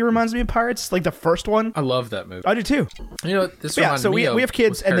this movie reminds me of Pirates. Like, the first one. I love that movie. I do, too. You know, this But yeah, reminded so me of we have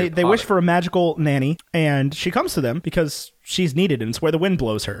kids, was and Harry they wish Potter. for a magical nanny, and she comes to them because she's needed, and it's where the wind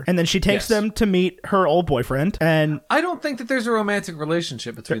blows her. And then she takes Yes. them to meet her old boyfriend, and I don't think that there's a romantic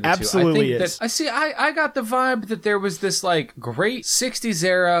relationship between the absolutely two. I think is. that I got the vibe that there was this like great 60s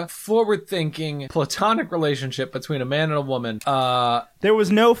era forward thinking platonic relationship between a man and a woman. there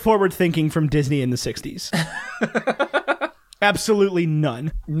was no forward thinking from Disney in the 60s. Absolutely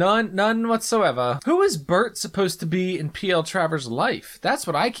none. None whatsoever. Who is Bert supposed to be in P.L. Travers' life? That's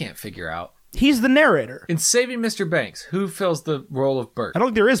what I can't figure out. He's the narrator. In Saving Mr. Banks, who fills the role of Bert? I don't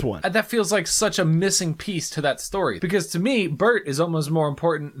think there is one. That feels like such a missing piece to that story. Because to me, Bert is almost more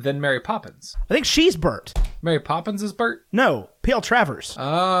important than Mary Poppins. I think she's Bert. Mary Poppins is Bert? No, P.L. Travers.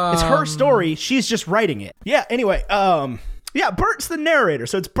 It's her story. She's just writing it. Yeah, anyway, yeah, Bert's the narrator,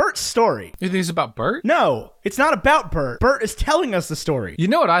 so it's Bert's story. You think it's about Bert? No, it's not about Bert. Bert is telling us the story. You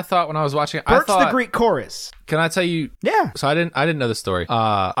know what I thought when I was watching it? Bert's I thought, the Greek chorus. Can I tell you? Yeah. So I didn't know the story.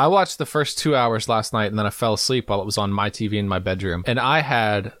 I watched the first 2 hours last night, and then I fell asleep while it was on my TV in my bedroom, and I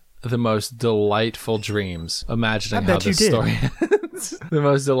had the most delightful dreams imagining how bet you this did. story ends. The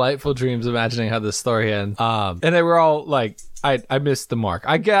most delightful dreams imagining how this story ends. And they were all like, I missed the mark.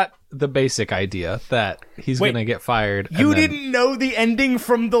 I got the basic idea that he's Wait, gonna get fired. and You then- didn't know the ending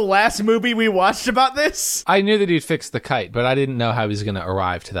from the last movie we watched about this? I knew that he'd fix the kite, but I didn't know how he was gonna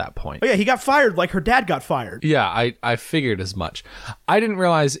arrive to that point. Oh yeah, he got fired like her dad got fired. Yeah, I figured as much. I didn't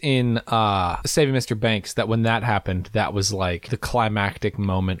realize in Saving Mr. Banks that when that happened, that was like the climactic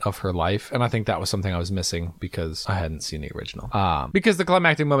moment of her life. And I think that was something I was missing because I hadn't seen the original. Because the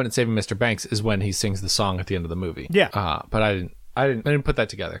climactic moment in Saving Mr. Banks is when he sings the song at the end of the movie. Yeah. But I didn't put that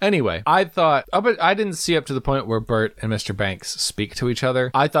together. Anyway, I thought, but I didn't see up to the point where Bert and Mr. Banks speak to each other.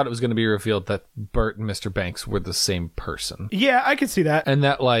 I thought it was going to be revealed that Bert and Mr. Banks were the same person. Yeah, I could see that. And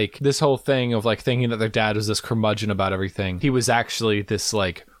that, like, this whole thing of, like, thinking that their dad was this curmudgeon about everything, he was actually this,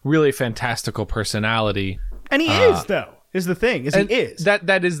 like, really fantastical personality. And he is, though. Is the thing, is he is.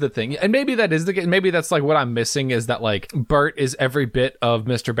 That is the thing. And maybe that is maybe that's like what I'm missing is that like Bert is every bit of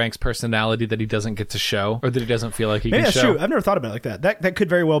Mr. Banks' personality that he doesn't get to show or that he doesn't feel like he Maybe can that's show. true. I've never thought about it like that. That could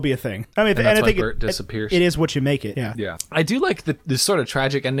very well be a thing. I mean, And that's I why think Bert disappears. It is what you make it. Yeah. Yeah. I do like the sort of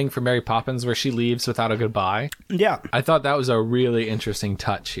tragic ending for Mary Poppins where she leaves without a goodbye. Yeah. I thought that was a really interesting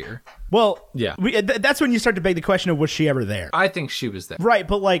touch here. Well, Yeah. That's when you start to beg the question of was she ever there? I think she was there. Right,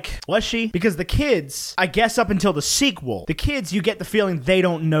 but like, was she? Because the kids, I guess up until the sequel, the kids, you get the feeling they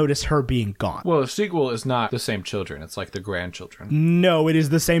don't notice her being gone. Well, the sequel is not the same children. It's like the grandchildren. No, it is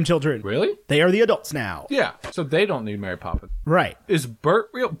the same children. Really? They are the adults now. Yeah. So they don't need Mary Poppins. Right. Is Bert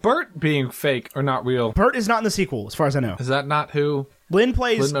real? Bert being fake or not real? Bert is not in the sequel, as far as I know. Is that not who? Lynn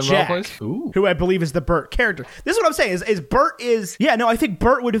plays Lin-Manuel Jack, plays? Ooh. who I believe is the Bert character. This is what I'm saying, is Bert is... Yeah, no, I think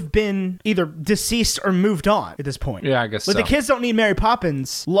Bert would have been either deceased or moved on at this point. Yeah, I guess But so. the kids don't need Mary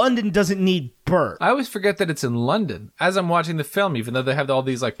Poppins. London doesn't need Bert. I always forget that it's in London. As I'm watching the film, even though they have all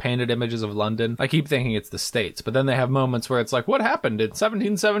these like painted images of London, I keep thinking it's the States. But then they have moments where it's like, what happened in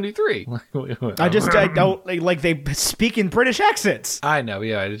 1773? I don't... Like, they speak in British accents. I know,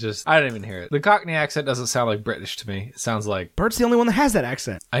 yeah. I didn't even hear it. The Cockney accent doesn't sound like British to me. It sounds like... Bert's the only one that has that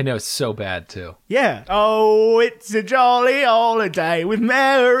accent. I know, it's so bad too. Yeah. Oh, it's a jolly holiday with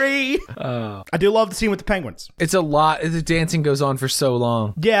Mary. I do love the scene with the penguins. It's a lot. The dancing goes on for so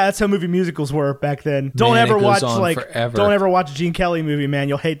long. Yeah, that's how movie musicals were back then. Don't Man, ever it goes watch on like forever. don't ever watch a Gene Kelly movie, man.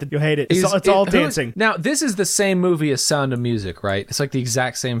 You'll hate it. You'll hate it. It's all dancing. Now, this is the same movie as Sound of Music, right? It's like the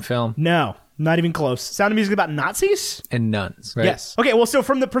exact same film. No, not even close. Sound of Music about Nazis? And nuns, right? Yes. Okay, well, so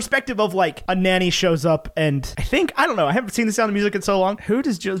from the perspective of like a nanny shows up and I don't know, I haven't seen The Sound of Music in so long. Who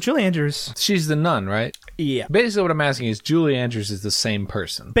does Julie Andrews? She's the nun, right? Yeah. Basically, what I'm asking is Julie Andrews is the same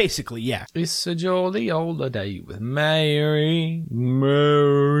person. Basically, yeah. It's a jolly old day with Mary.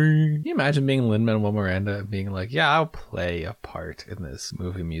 Can you imagine being Lin-Manuel Miranda and being like, yeah, I'll play a part in this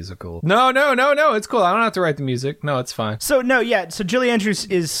movie musical. No, it's cool. I don't have to write the music. No, it's fine. So so Julie Andrews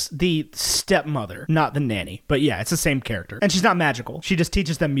is the stepmother, not the nanny. But yeah, it's the same character. And she's not magical. She just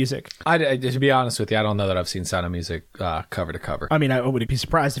teaches them music. To be honest with you, I don't know that I've seen Sound of Music cover to cover. I mean, I wouldn't be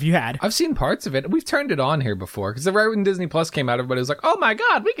surprised if you had. I've seen parts of it. We've turned it on here before. Because right when Disney Plus came out, everybody was like, oh my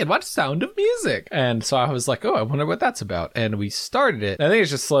God, we can watch Sound of Music. And so I was like, oh, I wonder what that's about. And we started it. I think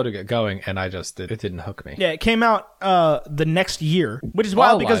it's just slow to get going. And it didn't hook me. Yeah, it came out the next year, which is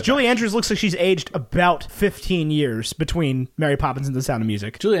wild because Julie Andrews looks like she's aged about 15 years between Mary Poppins and The Sound of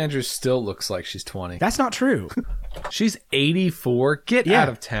Music. Julie Andrews still looks like she's 20. That's not true. She's 84. Get out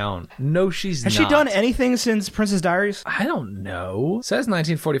of town. No, she's not. Has she done anything since Princess Diaries? I don't know. It says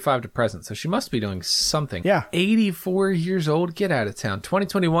 1945 to present, so she must be doing something. Yeah. 84 years old. Get out of town.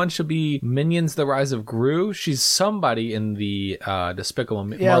 2021 she'll be Minions: The Rise of Gru. She's somebody in the Despicable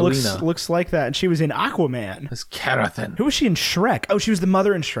Me. Yeah, Marlena. looks like that. And she was in Aquaman. It's Karathan. Who was she in Shrek? Oh, she was the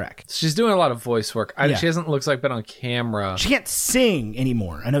mother in Shrek. She's doing a lot of voice work. She hasn't looks like been on camera. She can't sing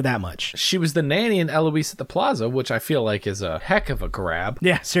anymore. I know that much. She was the nanny in Eloise at the Plaza, which I feel like is a heck of a grab.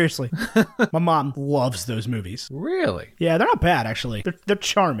 Yeah, seriously. My mom loves those movies. Really? Yeah, they're not bad, actually. They're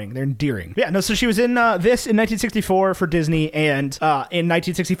charming. They're endearing. Yeah, no, so she was in this in 1964 for Disney, and in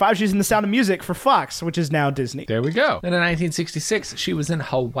 1965, she was in The Sound of Music for Fox, which is now Disney. There we go. And in 1966, she was in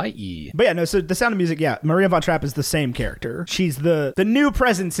Hawaii. But yeah, no, so The Sound of Music, yeah, Maria von Trapp is the same character. She's the new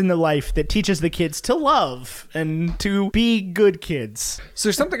presence in the life that teaches the kids to love and to be good kids. So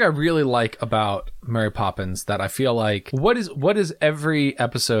there's something I really like about Mary Poppins that I feel like, what is every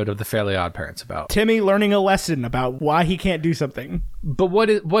episode of The Fairly Odd Parents about? Timmy learning a lesson about why he can't do something. But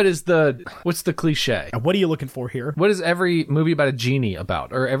what's the cliche? What are you looking for here? What is every movie about a genie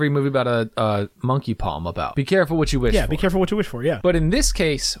about? Or every movie about a monkey palm about? Be careful what you wish for. Yeah, be careful what you wish for, yeah. But in this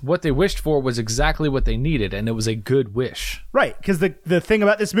case, what they wished for was exactly what they needed, and it was a good wish. Right, because the thing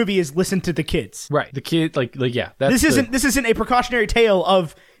about this movie is listen to the kids. Right, the kid, yeah. This isn't a precautionary tale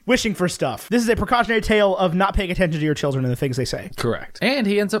of wishing for stuff. This is a precautionary tale of not paying attention to your children and the things they say. Correct. And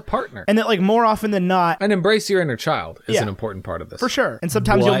he ends up partner. And that, like, more often than not... And embrace your inner child is an important part of this. For sure. And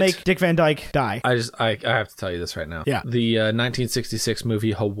sometimes you'll make Dick Van Dyke die. I have to tell you this right now. Yeah. The 1966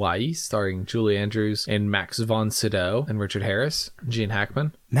 movie Hawaii, starring Julie Andrews and Max von Sydow and Richard Harris, Gene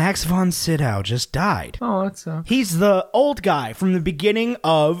Hackman. Max von Sydow just died. Oh, that's He's the old guy from the beginning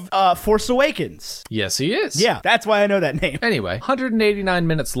of Force Awakens. Yes, he is. Yeah, that's why I know that name. Anyway, 189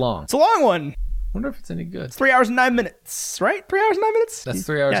 minutes long. It's a long one. Wonder if it's any good. It's 3 hours and 9 minutes, right? 3 hours and 9 minutes? That's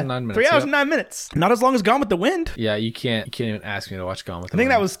 3 hours and 9 minutes. 3 hours and 9 minutes. Not as long as Gone with the Wind. Yeah, you can't even ask me to watch Gone with the Wind.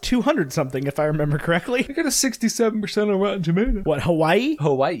 I think that was 200 something, if I remember correctly. I got a 67% on Rotten Tomatoes. What, Hawaii?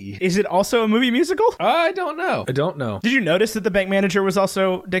 Hawaii. Is it also a movie musical? I don't know. Did you notice that the bank manager was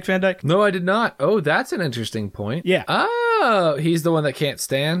also Dick Van Dyke? No, I did not. Oh, that's an interesting point. Yeah. Oh, he's the one that can't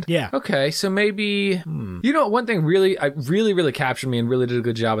stand? Yeah. Okay, so maybe... You know, one thing really captured me and really did a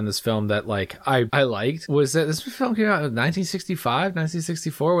good job in this film that, like, I liked was that this film came out in 1965,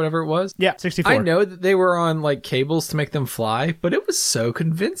 1964, whatever it was. Yeah, 64. I know that they were on, like, cables to make them fly, but it was so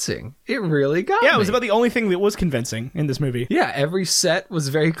convincing. It really got me. Yeah, it was about the only thing that was convincing in this movie. Yeah, every set was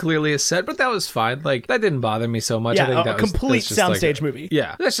very clearly a set, but that was fine. Like, that didn't bother me so much. Yeah, I think that a complete soundstage like movie.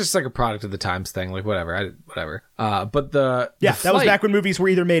 Yeah, that's just like a product of the times thing. Like, whatever. But the that was back when movies were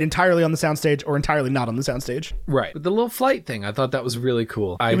either made entirely on the soundstage or entirely not on the soundstage. Right. But the little flight thing, I thought that was really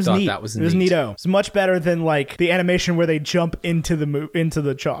cool. It was neato. It's much better than, like, the animation where they jump into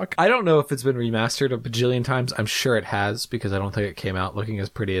the chalk. I don't know if it's been remastered a bajillion times. I'm sure it has, because I don't think it came out looking as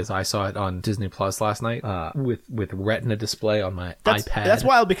pretty as I saw it on Disney Plus last night with Retina display on my iPad. That's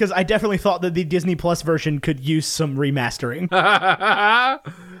wild, because I definitely thought that the Disney Plus version could use some remastering.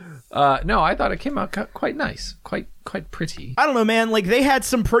 No, I thought it came out quite nice. Quite pretty. I don't know, man. Like, they had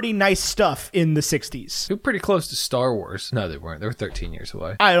some pretty nice stuff in the 60s. They were pretty close to Star Wars. No, they weren't. They were 13 years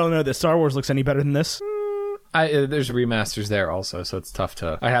away. I don't know that Star Wars looks any better than this. There's remasters there also, so it's tough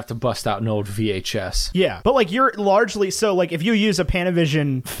to... I have to bust out an old VHS. Yeah, but, like, you're largely... So, like, if you use a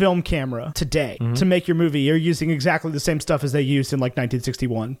Panavision film camera today to make your movie, you're using exactly the same stuff as they used in, like,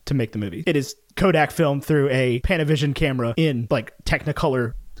 1961 to make the movie. It is Kodak film through a Panavision camera in, like,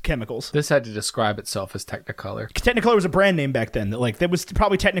 Technicolor chemicals. This had to describe itself as Technicolor. Technicolor was a brand name back then. Like, that was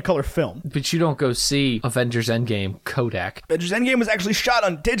probably Technicolor film. But you don't go see Avengers Endgame Kodak. Avengers Endgame was actually shot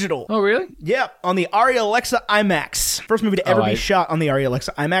on digital. Oh, really? Yeah, on the Arri Alexa IMAX. First movie to ever be shot on the Arri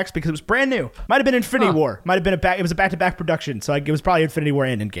Alexa IMAX because it was brand new. Might have been Infinity War. Might have been it was a back-to-back production, so it was probably Infinity War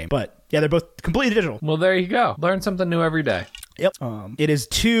and Endgame. But yeah, they're both completely digital. Well, there you go. Learn something new every day. Yep. It is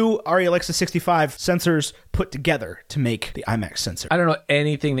two Arri Alexa 65 sensors put together to make the IMAX sensor. I don't know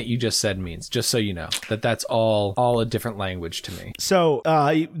anything that you just said means, just so you know. That's all a different language to me. So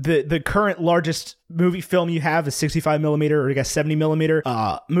the current largest movie film you have is 65 millimeter, or I guess 70 millimeter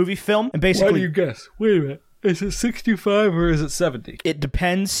movie film. And basically... Why do you guess? Wait a minute. Is it 65 or is it 70? It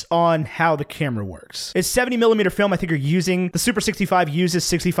depends on how the camera works. It's 70 millimeter film. I think you're using the Super 65 uses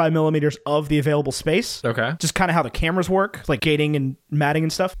 65 millimeters of the available space. Okay. Just kind of how the cameras work, like gating and matting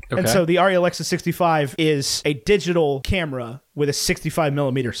and stuff. Okay. And so the Arri Alexa 65 is a digital camera with a 65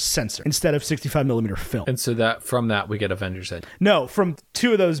 millimeter sensor instead of 65 millimeter film. And so that from that we get Avengers Endgame. No, from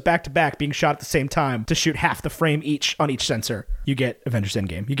two of those back to back being shot at the same time to shoot half the frame each on each sensor, you get Avengers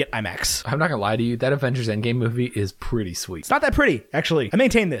Endgame. You get IMAX. I'm not gonna lie to you, that Avengers Endgame movie is pretty sweet. It's not that pretty, actually. I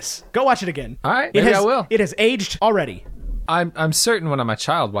maintain this. Go watch it again. All right, maybe I will. It has aged already. I'm certain when my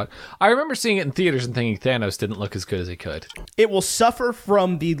child watched. I remember seeing it in theaters and thinking Thanos didn't look as good as he could. It will suffer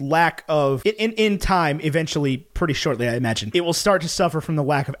from the lack of in time. Eventually, pretty shortly, I imagine it will start to suffer from the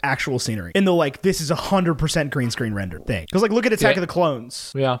lack of actual scenery. In the like, this is 100% green screen rendered thing. Because like, look at Attack of the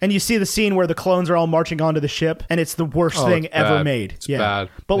Clones. Yeah. And you see the scene where the clones are all marching onto the ship, and it's the worst thing it's ever bad. made. It's bad.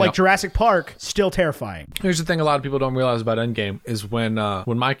 But like Yep. Jurassic Park, still terrifying. Here's the thing: a lot of people don't realize about Endgame is when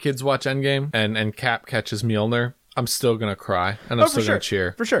my kids watch Endgame and Cap catches Mjolnir, I'm still gonna cry and I'm still sure. gonna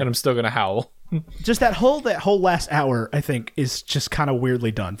cheer For sure. and I'm still gonna howl. Just that whole last hour, I think, is just kind of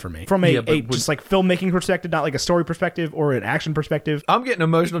weirdly done for me. From just like filmmaking perspective, not like a story perspective or an action perspective. I'm getting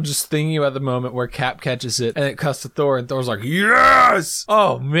emotional just thinking about the moment where Cap catches it and it cuts to Thor and Thor's like, yes!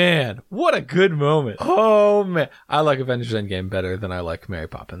 Oh man, what a good moment. Oh man. I like Avengers Endgame better than I like Mary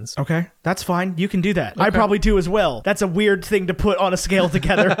Poppins. Okay, that's fine. You can do that. I probably do as well. That's a weird thing to put on a scale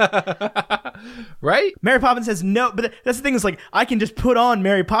together. Right? Mary Poppins has no, but that's the thing is like, I can just put on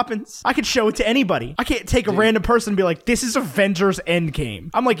Mary Poppins. I could show it to anybody. I can't take a random person and be like, this is Avengers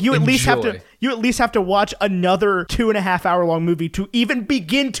Endgame. I'm like, you at least have to watch another 2.5 hour long movie to even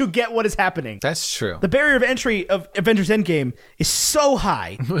begin to get what is happening. That's true. The barrier of entry of Avengers Endgame is so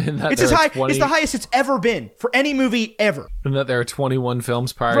high. It's as high. It's the highest it's ever been for any movie ever. And that there are 21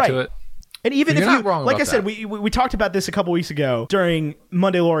 films prior Right. to it. And even You're if not you, wrong like about I said, that. we talked about this a couple weeks ago during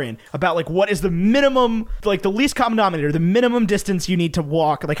Mandalorian about like what is the minimum, like the least common denominator, the minimum distance you need to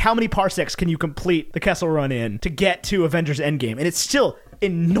walk, like how many parsecs can you complete the Kessel Run in to get to Avengers Endgame, and it's still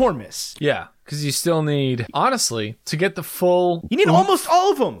enormous. Yeah. Because you still need, honestly, to get the full... You need almost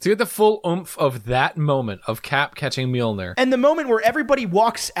all of them. To get the full oomph of that moment of Cap catching Mjolnir. And the moment where everybody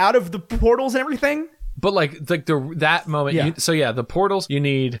walks out of the portals and everything. But like that moment, Yeah. the portals, you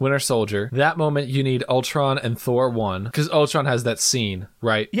need Winter Soldier. That moment, you need Ultron and Thor 1. Because Ultron has that scene,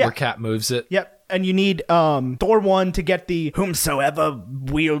 right? Yeah. Where Cap moves it. Yep. And you need Thor 1 to get the whomsoever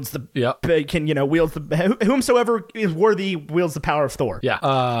wields the whomsoever is worthy wields the power of Thor.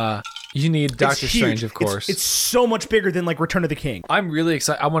 Yeah. You need Doctor It's Strange, huge. of course. It's so much bigger than like Return of the King. I'm really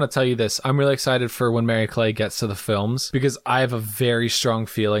excited. I want to tell you this. I'm really excited for when Mary Clay gets to the films because I have a very strong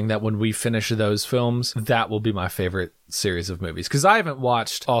feeling that when we finish those films, that will be my favorite series of movies. Because I haven't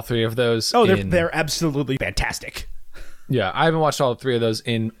watched all three of those. Oh, they're absolutely fantastic. Yeah, I haven't watched all three of those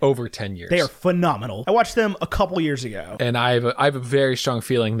in over 10 years. They are phenomenal. I watched them a couple years ago. And I have a very strong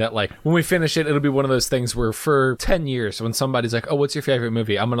feeling that like when we finish it, it'll be one of those things where for 10 years, when somebody's like, oh, what's your favorite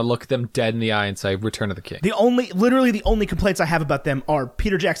movie? I'm going to look them dead in the eye and say Return of the King. Literally the only complaints I have about them are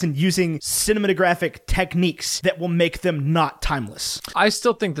Peter Jackson using cinematographic techniques that will make them not timeless. I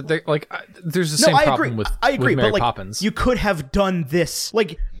still think that they like there's the same problem with Mary but like Poppins. you could have done this.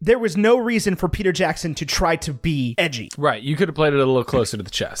 Like there was no reason for Peter Jackson to try to be edgy. Right, you could have played it a little closer to the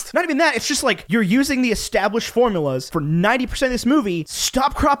chest. Not even that. It's just like you're using the established formulas for 90% of this movie.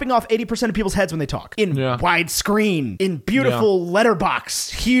 Stop cropping off 80% of people's heads when they talk. In widescreen, in beautiful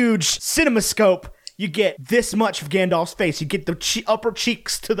letterbox, huge cinemascope. You get this much of Gandalf's face. You get the upper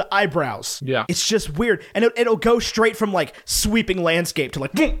cheeks to the eyebrows. Yeah. It's just weird. And it'll go straight from like sweeping landscape to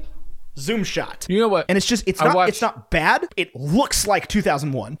like boom, zoom shot. You know what? And it's just, it's not bad. It looks like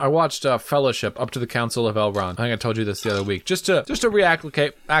 2001. I watched Fellowship up to the Council of Elrond. I think I told you this the other week. Just to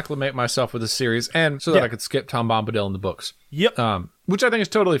acclimate myself with the series and so that I could skip Tom Bombadil in the books. Yep. Which I think is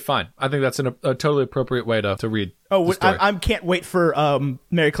totally fine. I think that's a totally appropriate way to read. Oh, I can't wait for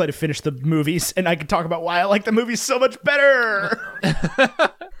Mary Clay to finish the movies, and I can talk about why I like the movies so much better.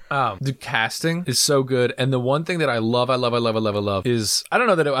 The casting is so good, and the one thing that I love is I don't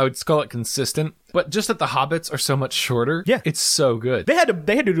know that I would call it consistent, but just that the hobbits are so much shorter. Yeah. It's so good. They had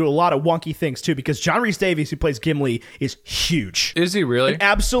to do a lot of wonky things too, because John Rhys Davies, who plays Gimli, is huge. Is he really? An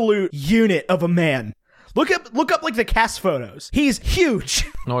absolute unit of a man. Look up like the cast photos. He's huge.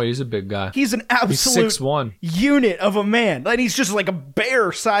 Oh, he's a big guy. He's an absolute 6'1". unit of a man. And he's just like a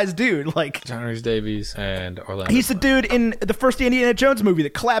bear-sized dude. Like John Rhys Davies and Orlando. He's the dude in the first Indiana Jones movie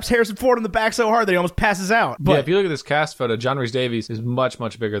that claps Harrison Ford on the back so hard that he almost passes out. But yeah, if you look at this cast photo, John Rhys Davies is much,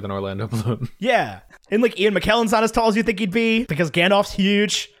 much bigger than Orlando Bloom. yeah. And like Ian McKellen's not as tall as you think he'd be because Gandalf's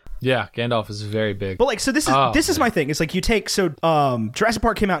huge. Yeah, Gandalf is very big. But like, so this is my thing. It's like you take Jurassic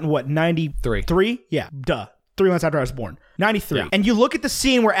Park came out in what, 93? Yeah, duh. 3 months after I was born. 93. Yeah. And you look at the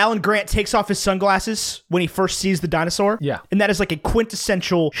scene where Alan Grant takes off his sunglasses when he first sees the dinosaur. Yeah. And that is like a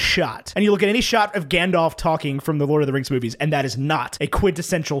quintessential shot. And you look at any shot of Gandalf talking from the Lord of the Rings movies, and that is not a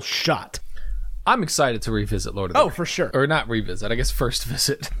quintessential shot. I'm excited to revisit Lord of the Rings. Oh, for sure. Or not revisit, I guess first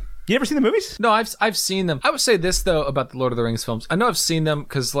visit. You never seen the movies? No, I've seen them. I would say this, though, about the Lord of the Rings films. I know I've seen them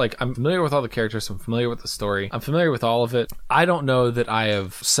because, like, I'm familiar with all the characters. I'm familiar with the story. I'm familiar with all of it. I don't know that I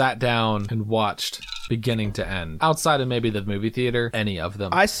have sat down and watched beginning to end, outside of maybe the movie theater, any of them.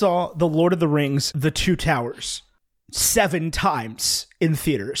 I saw The Lord of the Rings, The Two Towers, 7 times in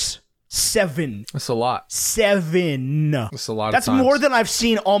theaters. 7. That's a lot. 7. That's a lot That's of times. more than I've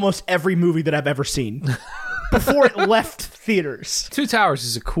seen almost every movie that I've ever seen before it left theaters. Two Towers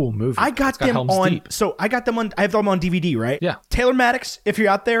is a cool movie. I got them Helm's on. Deep. So I got them on. I have them on DVD, right? Yeah. Taylor Maddox, if you're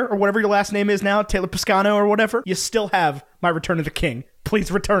out there, or whatever your last name is now, Taylor Piscano or whatever, you still have my Return of the King.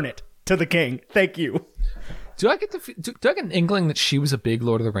 Please return it to the King. Thank you. Do I get an inkling that she was a big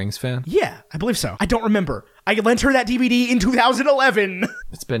Lord of the Rings fan? Yeah, I believe so. I don't remember. I lent her that DVD in 2011.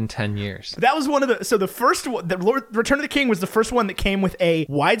 It's been 10 years. That was one of the. So the first one, Return of the King was the first one that came with a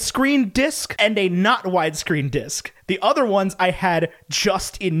widescreen disc and a not widescreen disc. The other ones I had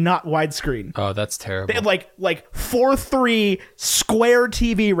just in not widescreen. Oh, that's terrible. They had like 4:3 square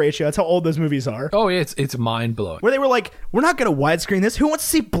TV ratio. That's how old those movies are. Oh, yeah, it's mind blowing. Where they were like, we're not going to widescreen this. Who wants to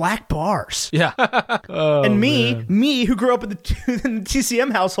see black bars? Yeah. And me, who grew up in the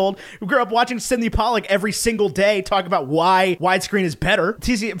TCM household, who grew up watching Sidney Pollack every single day talk about why widescreen is better.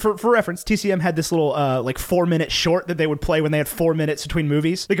 TCM, for reference, TCM had this little like 4-minute short that they would play when they had 4 minutes between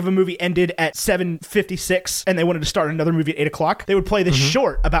movies. Like if a movie ended at 7:56 and they wanted to start another movie at 8 o'clock, they would play this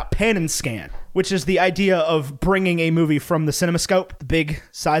short about pan and scan, which is the idea of bringing a movie from the CinemaScope, the big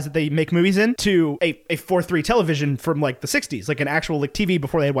size that they make movies in, to a 4:3 television from like the 60s, like an actual like TV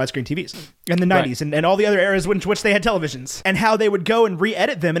before they had widescreen TVs, and the 90s, and all the other eras in which they had televisions, and how they would go and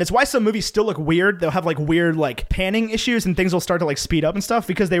re-edit them. And it's why some movies still look weird. They'll have like weird like panning issues and things will start to like speed up and stuff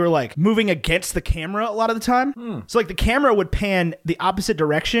because they were like moving against the camera a lot of the time. So like the camera would pan the opposite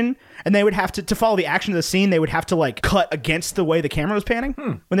direction, and they would have to follow the action of the scene, they would have to like cut against the way the camera was panning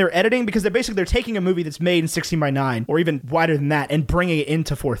when they were editing, because they're taking a movie that's made in 16:9 or even wider than that and bringing it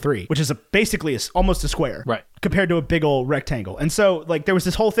into 4:3, which is basically almost a square. Right. Compared to a big old rectangle. And so like there was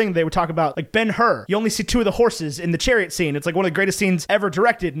this whole thing they would talk about, like Ben-Hur, you only see 2 of the horses in the chariot scene. It's like one of the greatest scenes ever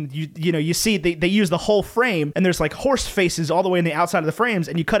directed, and you see they use the whole frame, and there's like horse faces all the way in the outside of the frames,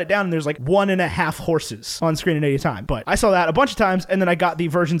 and you cut it down and there's like 1.5 horses on screen at any time. But I saw that a bunch of times, and then I got the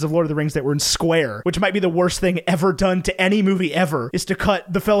versions of Lord of the Rings that were in square, which might be the worst thing ever done to any movie ever, is to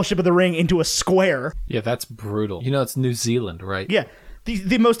cut the Fellowship of the Ring into a square. Yeah, that's brutal. You know, it's New Zealand, right? Yeah.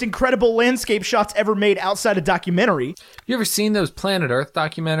 The most incredible landscape shots ever made outside of documentary. You ever seen those Planet Earth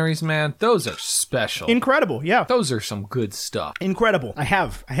documentaries, man? Those are special. Incredible, yeah. Those are some good stuff. Incredible. I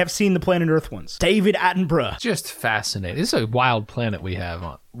have seen the Planet Earth ones. David Attenborough. Just fascinating. It's a wild planet we have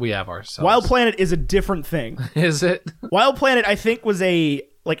ourselves. Wild Planet is a different thing. Is it? Wild Planet, I think, was a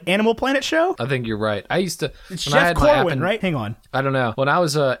like Animal Planet show. I think you're right. I used to. It's Jeff Corwin, right? Hang on. I don't know. When I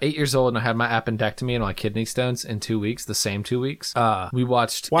was 8 years old and I had my appendectomy and my kidney stones in 2 weeks, the same 2 weeks, we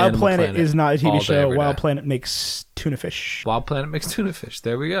watched Wild Animal Planet is not a all TV day, show. every Wild day. Planet makes tuna fish. Wild Planet makes tuna fish.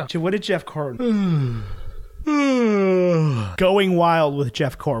 There we go. What did Jeff Corwin? Going Wild with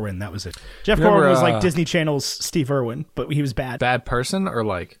Jeff Corwin. That was it. Jeff Corwin was like Disney Channel's Steve Irwin, but he was bad. Bad person or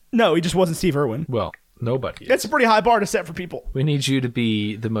like? No, he just wasn't Steve Irwin. Well, nobody. That's a pretty high bar to set for people. We need you to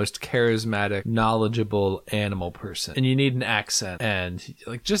be the most charismatic, knowledgeable animal person. And you need an accent. And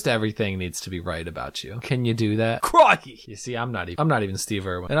like just everything needs to be right about you. Can you do that? Crikey! You see, I'm not even Steve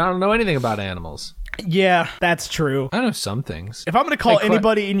Irwin. And I don't know anything about animals. Yeah, that's true. I know some things. If I'm going to call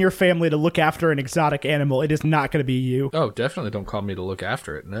anybody in your family to look after an exotic animal, it is not going to be you. Oh, definitely don't call me to look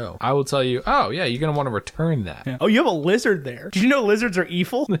after it. No. I will tell you, oh, yeah, you're going to want to return that. Yeah. Oh, you have a lizard there. Did you know lizards are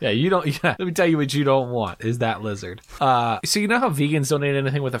evil? Yeah, let me tell you what you don't want is that lizard. So you know how vegans don't eat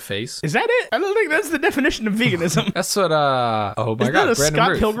anything with a face? Is that it? I don't think that's the definition of veganism. That's what, oh my Isn't God, that a Brandon Scott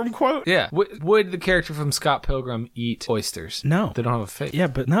Ruth. Pilgrim quote? Yeah. Would the character from Scott Pilgrim eat oysters? No. They don't have a face. Yeah,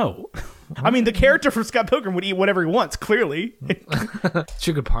 but no. I mean, the character from Scott Pilgrim would eat whatever he wants, clearly.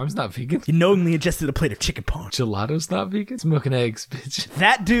 Chicken parm's not vegan. You knowingly ingested a plate of chicken parm. Gelato's not vegan. It's milk and eggs, bitch.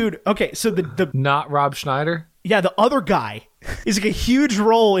 That dude, okay, so the Not Rob Schneider. yeah, the other guy He's like a huge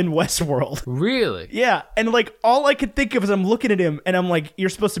role in Westworld. Really? Yeah, and like all I could think of is I'm looking at him and I'm like, you're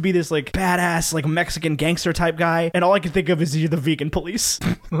supposed to be this like badass like Mexican gangster type guy, and all I can think of is you're the vegan police.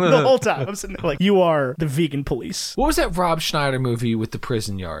 The whole time I'm sitting there like, you are the vegan police. What was that Rob Schneider movie with the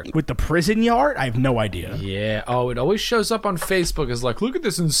prison yard? With the prison yard? I have no idea. Yeah. Oh, it always shows up on Facebook as like, look at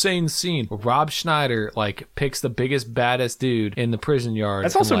this insane scene where Rob Schneider like picks the biggest, baddest dude in the prison yard.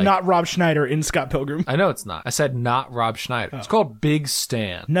 That's also and, like, not Rob Schneider in Scott Pilgrim. I know it's not. I said not Rob Schneider. It's called Big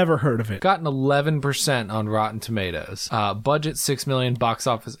Stan. Never heard of it. Got an 11% on Rotten Tomatoes. Budget $6 million, box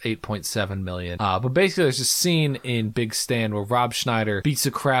office $8.7 million. But basically, there's a scene in Big Stan where Rob Schneider beats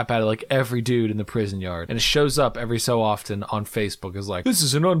the crap out of like every dude in the prison yard, and it shows up every so often on Facebook as like, this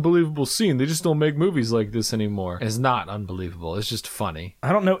is an unbelievable scene. They just don't make movies like this anymore. And it's not unbelievable. It's just funny.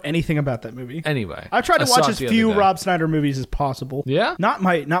 I don't know anything about that movie. Anyway, I tried to watch saw as it the other few day. Rob Schneider movies as possible. Yeah? Not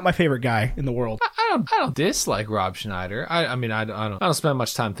my favorite guy in the world. I don't dislike Rob Schneider. I mean, I don't spend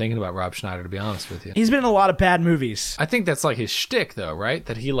much time thinking about Rob Schneider, to be honest with you. He's been in a lot of bad movies. I think that's like his shtick, though, right?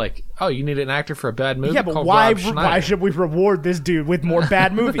 That he like, oh, you need an actor for a bad movie? Yeah, but Call why Rob Schneider. why should we reward this dude with more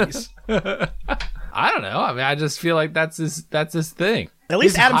bad movies? I don't know. I mean, I just feel like that's his thing. At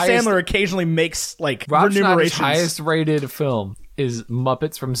least His Adam highest- Sandler occasionally makes like Rob Schneider's remunerations. highest rated film is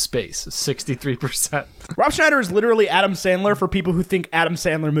Muppets from Space, 63%. Rob Schneider is literally Adam Sandler for people who think Adam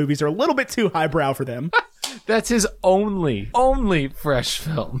Sandler movies are a little bit too highbrow for them. That's his only fresh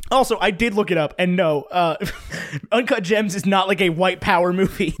film. Also, I did look it up, and no, Uncut Gems is not like a white power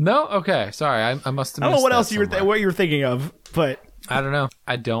movie. No? Okay. Sorry. I must have I don't know missed what that else somewhere. what you were thinking of, but I don't know.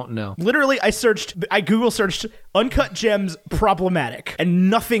 I don't know. literally I Google searched Uncut Gems problematic, and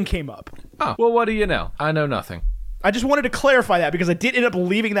nothing came up. Oh, well, what do you know? I know nothing. I just wanted to clarify that because I did end up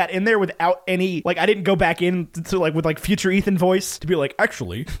leaving that in there without any, like, I didn't go back in to like with like future Ethan voice to be like,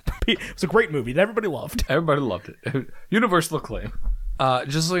 actually, it was a great movie that everybody loved. Everybody loved it. Universal acclaim.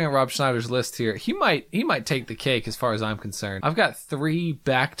 Just looking at Rob Schneider's list here, he might take the cake as far as I'm concerned. I've got 3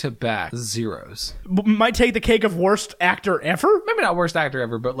 back-to-back zeros. Might take the cake of worst actor ever. Maybe not worst actor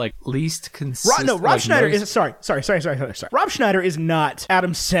ever, but like least consistent. Rob Schneider is sorry. Rob Schneider is not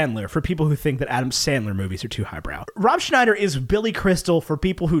Adam Sandler for people who think that Adam Sandler movies are too highbrow. Rob Schneider is Billy Crystal for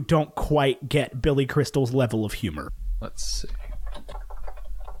people who don't quite get Billy Crystal's level of humor. Let's see.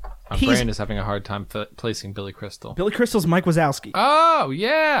 My brain is having a hard time placing Billy Crystal. Billy Crystal's Mike Wazowski. Oh,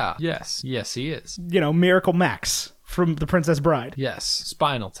 yeah. Yes, he is. You know, Miracle Max from The Princess Bride. Yes,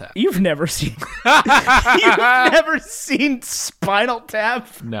 Spinal Tap. You've never seen Spinal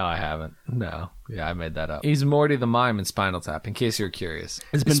Tap? No, I haven't. No. Yeah, I made that up. He's Morty the Mime in Spinal Tap, in case you're curious.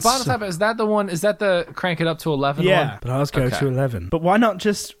 It's been Spinal Tap, is that the one? Is that the Crank It Up to 11 Yeah, one? but ours go Okay. to 11. But why not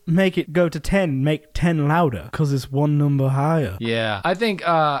just make it go to 10, make 10 louder? Because it's one number higher. Yeah, I think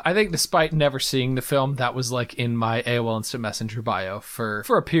despite never seeing the film, that was like in my AOL Instant Messenger bio for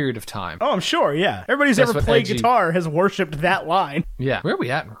a period of time. Oh, I'm sure, yeah. Everybody who's That's ever what played edgy- guitar has worshipped that line. Yeah, where are we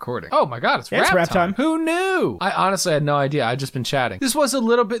at in recording? Oh my god, it's Yeah, it's rap rap time. Who knew? I honestly had no idea. I'd just been chatting. This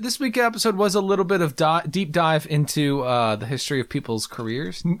week's episode was a little bit of deep dive into the history of people's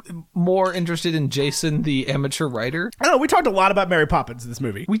careers. More interested in Jason, the amateur writer. I don't know, we talked a lot about Mary Poppins in this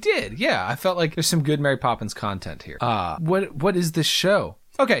movie. We did, yeah. I felt like there's some good Mary Poppins content here. What is this show?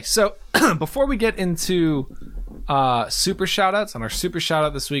 Okay, so before we get into super shoutouts, and our super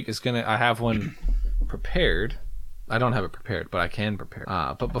shoutout this week is I have one prepared. I don't have it prepared, but I can prepare.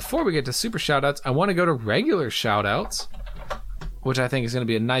 But before we get to super shoutouts, I want to go to regular shoutouts, which I think is going to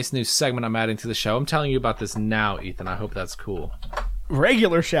be a nice new segment I'm adding to the show. I'm telling you about this now, Ethan. I hope that's cool.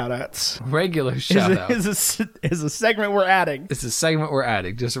 Regular shoutouts Regular shoutouts. is a segment we're adding. It's a segment we're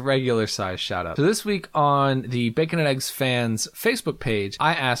adding, just a regular size shout out. So this week on the Bacon and Eggs fans Facebook page,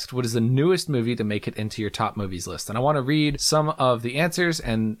 I asked what is the newest movie to make it into your top movies list. And I want to read some of the answers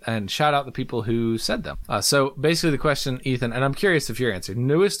and shout out the people who said them. So basically the question, Ethan, and I'm curious if your answer,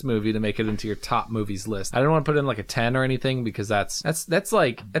 newest movie to make it into your top movies list. I don't want to put in like a 10 or anything because that's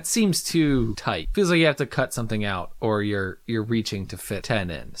like, that seems too tight. Feels like you have to cut something out or you're reaching to fit 10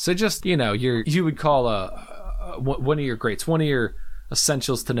 in. So just, you would call one of your greats, one of your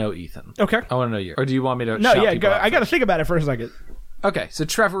essentials to know, Ethan. Okay. I want to know you. Or do you want me to No, shout yeah, people out I got to first? think about it for a second. Okay, so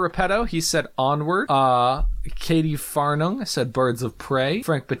Trevor Repetto, he said Onward. Katie Farnung said Birds of Prey.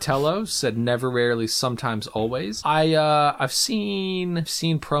 Frank Botello said Never, Rarely, Sometimes, Always. I've seen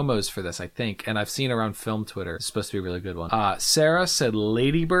promos for this, I think, and I've seen around film Twitter. It's supposed to be a really good one. Sarah said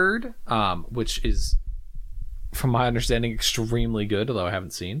Lady Bird, which is from my understanding, extremely good, although I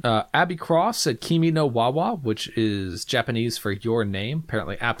haven't seen. Abby Cross said Kimi no Wawa, which is Japanese for your name.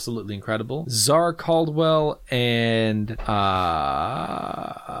 Apparently absolutely incredible. Zara Caldwell and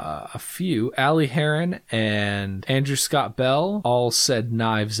a few. Allie Heron and Andrew Scott Bell all said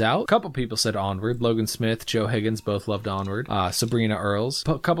Knives Out. A couple people said Onward. Logan Smith, Joe Higgins both loved Onward. Sabrina Earls.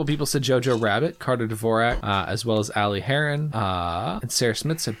 A couple people said Jojo Rabbit. Carter Dvorak, as well as Allie Heron. And Sarah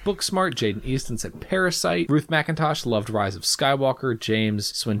Smith said Booksmart. Jaden Easton said Parasite. Ruth McIntosh loved Rise of Skywalker.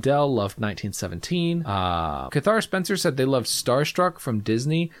 James Swindell loved 1917. Cathar Spencer said they loved Starstruck from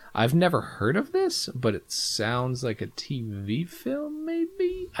Disney. I've never heard of this, but it sounds like a TV film,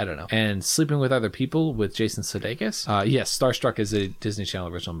 maybe? I don't know. And Sleeping with Other People with Jason Sudeikis. Yes, Starstruck is a Disney Channel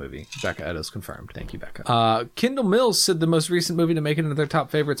original movie. Becca Edos confirmed. Thank you, Becca. Kendall Mills said the most recent movie to make it into their top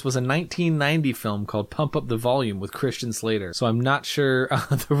favorites was a 1990 film called Pump Up the Volume with Christian Slater. So I'm not sure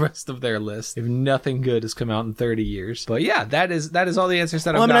the rest of their list, if nothing good has come out in 30 years. But yeah, that is all the answers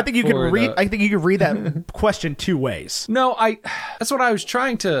that I've got. I think you could read. I think you could read that question two ways. No, that's what I was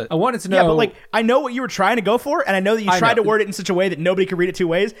trying to. I wanted to know. Yeah, but like I know what you were trying to go for, and I know that you tried to word it in such a way that nobody could read it two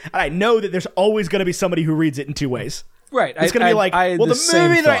ways. And I know that there's always going to be somebody who reads it in two ways. Right. It's going to be like, well, the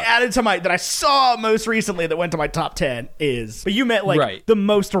movie that I added to that I saw most recently that went to my top 10 is, but you meant like the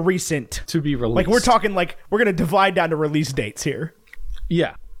most recent to be released. Like we're talking like we're going to divide down to release dates here.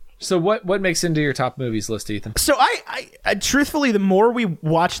 Yeah. So what makes into your top movies list, Ethan? So I truthfully, the more we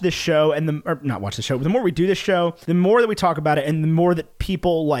watch this show and the more we do this show, the more that we talk about it and the more that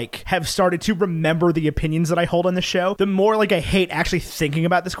people like have started to remember the opinions that I hold on the show, the more like I hate actually thinking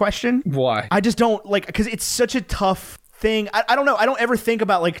about this question. Why? I just don't like, because it's such a tough thing. I don't know. I don't ever think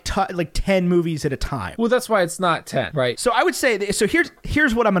about like 10 movies at a time. Well, that's why it's not 10, right? So I would say, so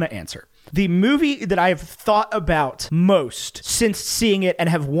here's what I'm going to answer. The movie that I have thought about most since seeing it and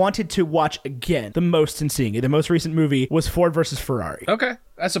have wanted to watch again the most since seeing it, the most recent movie was Ford versus Ferrari. Okay.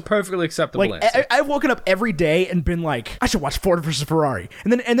 That's a perfectly acceptable answer. I've woken up every day and been like, I should watch Ford versus Ferrari.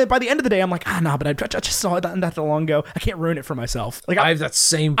 And then by the end of the day, I'm like, but I just saw it not that long ago. I can't ruin it for myself. Like I have that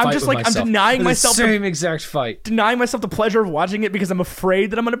same fight with myself. I'm denying myself the same exact fight. Denying myself the pleasure of watching it because I'm afraid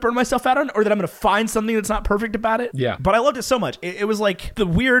that I'm going to burn myself out on it or that I'm going to find something that's not perfect about it. Yeah. But I loved it so much. It was like the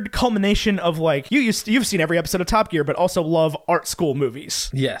weird culmination of like, you've seen every episode of Top Gear, but also love art school movies.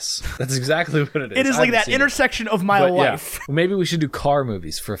 Yes. That's exactly what it is. It is like that intersection of my life. Yeah. Maybe we should do car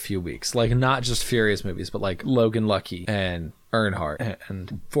movies for a few weeks. Like not just Furious movies, but like Logan Lucky and Earnhardt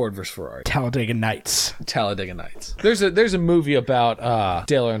and Ford vs. Ferrari. Talladega Nights. There's a movie about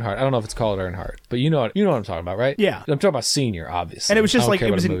Dale Earnhardt. I don't know if it's called Earnhardt, but you know what I'm talking about, right? Yeah. I'm talking about Senior, obviously. And it was just like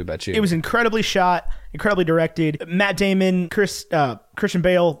it was incredibly shot, incredibly directed. Matt Damon, Christian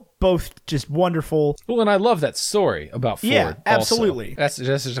Bale, both just wonderful. Well, and I love that story about Ford. Yeah, absolutely. Also.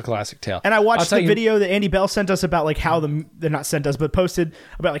 That's just a classic tale. And I watched the video that Andy Bell sent us about like how they're not sent us, but posted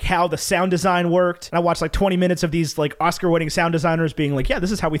about like how the sound design worked. And I watched like 20 minutes of these like Oscar-winning sound designers being like, yeah, this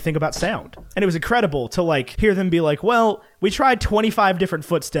is how we think about sound. And it was incredible to like hear them be like, well, we tried 25 different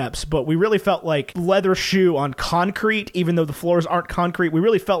footsteps, but we really felt like leather shoe on concrete, even though the floors aren't concrete. We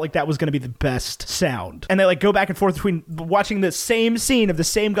really felt like that was going to be the best sound. And they like go back and forth between watching the same scene of the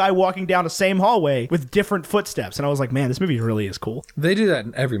same guy walking down the same hallway with different footsteps. And I was like, man, this movie really is cool. They do that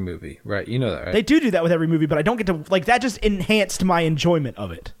in every movie, right? You know that, right? They do that with every movie, but I don't get to, like, that just enhanced my enjoyment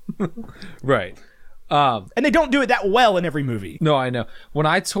of it. Right. And they don't do it that well in every movie. No, I know. When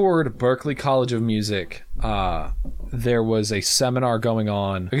I toured Berklee College of Music, there was a seminar going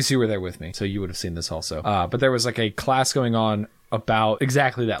on. I guess you were there with me, so you would have seen this also. But there was like a class going on about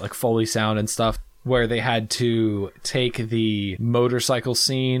exactly that, like Foley sound and stuff, where they had to take the motorcycle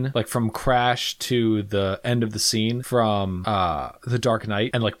scene, like from Crash to the end of the scene from The Dark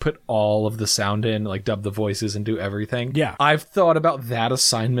Knight, and like put all of the sound in, like dub the voices and do everything. Yeah. I've thought about that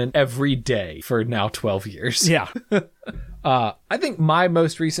assignment every day for now 12 years. Yeah. I think my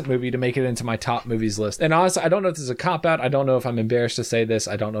most recent movie to make it into my top movies list, and honestly, I don't know if this is a cop-out. I don't know if I'm embarrassed to say this.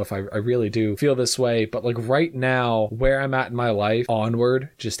 I don't know if I really do feel this way, but like right now, where I'm at in my life, Onward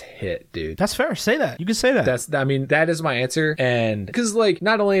just hit, dude. That's fair. Say that. You can say that. That is my answer. And because like,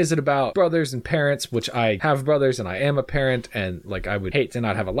 not only is it about brothers and parents, which I have brothers and I am a parent, and like I would hate to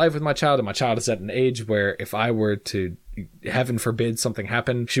not have a life with my child, and my child is at an age where if I were to, heaven forbid, something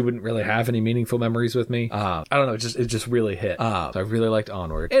happened, she wouldn't really have any meaningful memories with me. I don't know, it just really hit. So I really liked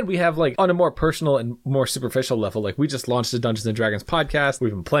Onward. And we have like, on a more personal and more superficial level, like we just launched a Dungeons and Dragons podcast.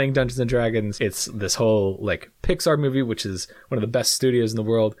 We've been playing Dungeons and Dragons. It's this whole like Pixar movie, which is one of the best studios in the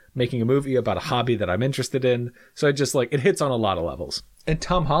world, making a movie about a hobby that I'm interested in. So it just like, it hits on a lot of levels. And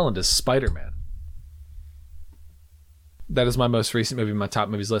Tom Holland is Spider-Man. That is my most recent movie, my top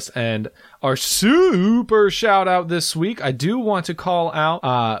movies list. And our super shout out this week, I do want to call out,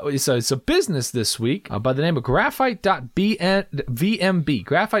 it's a business this week by the name of Graphite.vmb.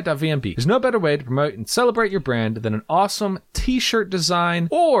 Graphite.vmb. There's no better way to promote and celebrate your brand than an awesome t-shirt design,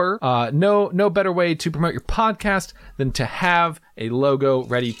 or no better way to promote your podcast than to have a logo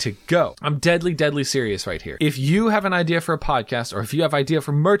ready to go. I'm deadly serious right here. If you have an idea for a podcast, or if you have idea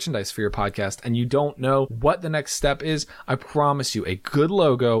for merchandise for your podcast and you don't know what the next step is, I promise you a good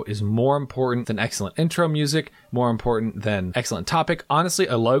logo is more important than excellent intro music, more important than excellent topic. Honestly,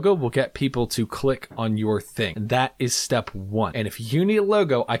 a logo will get people to click on your thing. And that is step one. And if you need a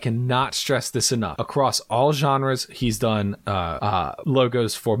logo, I cannot stress this enough. Across all genres, he's done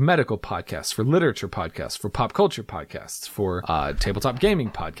logos for medical podcasts, for literature podcasts, for pop culture podcasts, for tabletop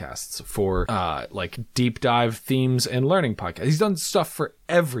gaming podcasts, for like deep dive themes and learning podcasts. He's done stuff for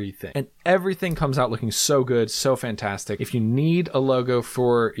everything, and everything comes out looking so good, so fantastic. If you need a logo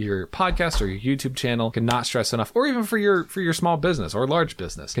for your podcast or your YouTube channel, cannot stress enough, or even for your small business or large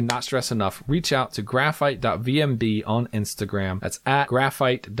business, cannot stress enough, reach out to graphite.vmb on Instagram. That's at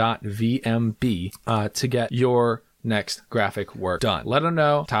graphite.vmb to get your next graphic work done. Let them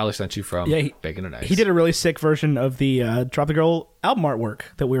know Tyler sent you from Bacon and Eggs. He did a really sick version of the Drop the Girl album artwork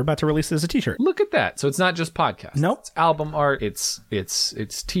that we were about to release as a t-shirt. Look at that. So it's not just podcast. Nope. It's album art. It's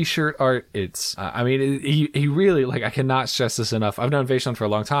t-shirt art. It's he really, like, I cannot stress this enough. I've known Vaishon for a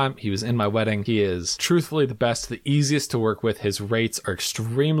long time. He was in my wedding. He is truthfully the best, the easiest to work with. His rates are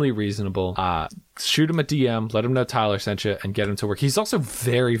extremely reasonable. Shoot him a DM, let him know Tyler sent you, and get him to work. He's also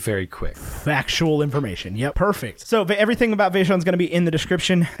very, very quick. Factual information. Yep. Perfect. So everything about Vaishon's going to be in the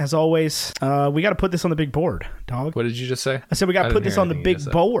description, as always. We got to put this on the big board, dog. What did you just say? I said we got to put this on the big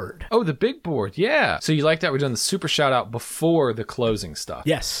board. Oh, the big board. Yeah. So you like that? We're doing the super shout out before the closing stuff.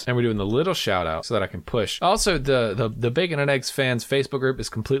 Yes. And we're doing the little shout out so that I can push. Also, the Bacon and Eggs fans Facebook group is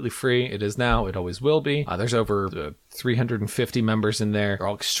completely free. It is now. It always will be. There's over 350 members in there. They're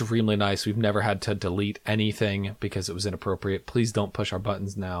all extremely nice. We've never had to delete anything because it was inappropriate. Please don't push our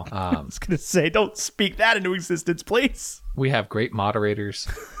buttons now. I was going to say, don't speak that into existence, please. We have great moderators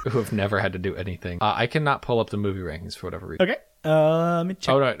who have never had to do anything. I cannot pull up the movie rankings for whatever reason. Okay. Let me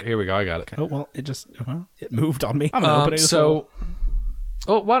check. Oh, no, here we go. I got it. Oh, well, it moved on me. I'm going to open it. So...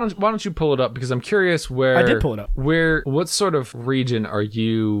 Oh, why don't you pull it up? Because I'm curious where... I did pull it up. What sort of region are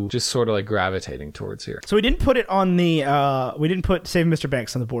you just sort of like gravitating towards here? So we didn't put it on the... we didn't put Saving Mr.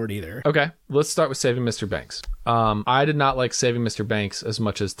 Banks on the board either. Okay, let's start with Saving Mr. Banks. I did not like Saving Mr. Banks as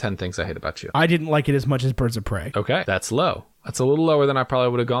much as 10 Things I Hate About You. I didn't like it as much as Birds of Prey. Okay, that's low. That's a little lower than I probably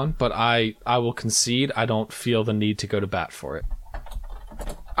would have gone, but I will concede I don't feel the need to go to bat for it.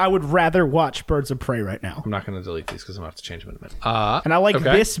 I would rather watch Birds of Prey right now. I'm not going to delete these because I'm going to have to change them in a minute. And I like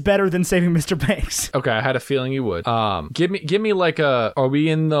this better than Saving Mr. Banks. Okay, I had a feeling you would. Give me like a... Are we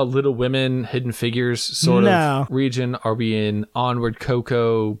in the Little Women, Hidden Figures sort of region? Are we in Onward,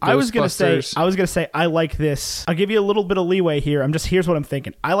 Coco, Ghostbusters? I was gonna say I like this. I'll give you a little bit of leeway here. Here's what I'm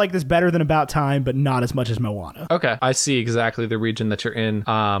thinking. I like this better than About Time, but not as much as Moana. Okay, I see exactly the region that you're in.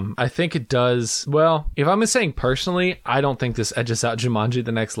 I think it does. Well, if I'm saying personally, I don't think this edges out Jumanji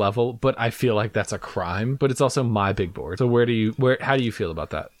the next level, but I feel like that's a crime. But it's also my big board. So how do you feel about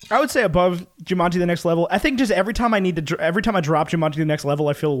that? I would say above Jumanji the next level. I think just every time I drop Jumanji the next level,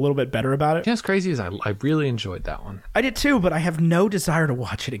 I feel a little bit better about it. Yeah, as crazy as I really enjoyed that one. I did too, but I have no desire to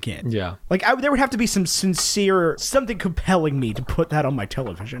watch it again. Yeah. Like there would have to be something compelling me to put that on my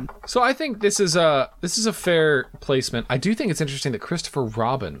television. So I think this is a fair placement. I do think it's interesting that Christopher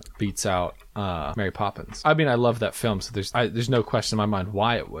Robin beats out Mary Poppins. I mean, I love that film, so there's no question in my mind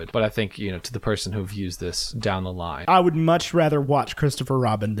why it would, but I think, to the person who views this down the line, I would much rather watch Christopher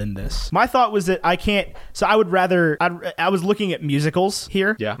Robin than this. My thought was that I was looking at musicals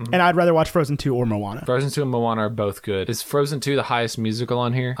here, and I'd rather watch Frozen 2 or Moana. Frozen 2 and Moana are both good. Is Frozen 2 the highest musical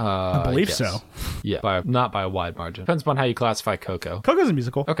on here? I believe so. Yeah, not by a wide margin. Depends upon how you classify Coco. Coco's a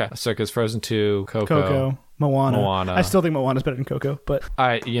musical. Okay, so because Frozen 2, Coco. Moana. I still think Moana's better than Coco, but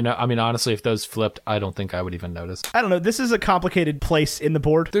honestly, if those flipped, I don't think I would even notice. I don't know. This is a complicated place in the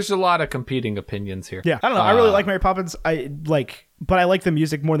board. There's a lot of competing opinions here. Yeah, I don't know. I really like Mary Poppins. But I like the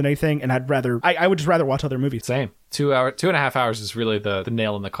music more than anything, and I would just rather watch other movies. Same. 2.5 hours is really the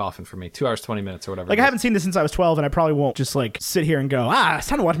nail in the coffin for me. 2 hours, 20 minutes or whatever. Like, I haven't seen this since I was 12, and I probably won't just sit here and go, it's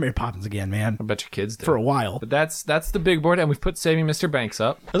time to watch Mary Poppins again, man. I bet your kids do. For a while. But that's the big board, and we've put Saving Mr. Banks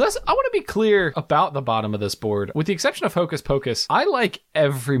up. I want to be clear about the bottom of this board. With the exception of Hocus Pocus, I like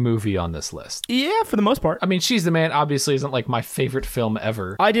every movie on this list. Yeah, for the most part. I mean, She's the Man obviously isn't like my favorite film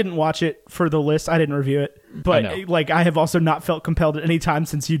ever. I didn't watch it for the list. I didn't review it. But I have also not felt compelled at any time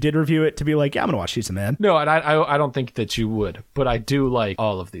since you did review it to be like, yeah, I'm gonna watch She's the Man. No, and I don't think that you would, but I do like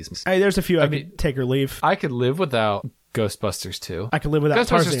all of these. There's a few I could take or leave. I could live without Ghostbusters 2. I could live without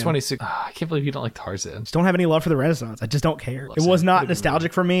Ghostbusters Tarzan. 26. I can't believe you don't like Tarzan. Just don't have any love for the Renaissance. I just don't care. It was not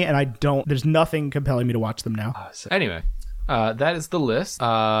nostalgic for me, and there's nothing compelling me to watch them now. Anyway, that is the list.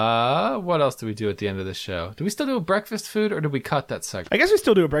 What else do we do at the end of the show? Do we still do a breakfast food, or do we cut that segment? I guess we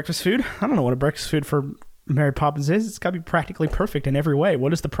still do a breakfast food. I don't know what a breakfast food for Mary Poppins is. It's got to be practically perfect in every way.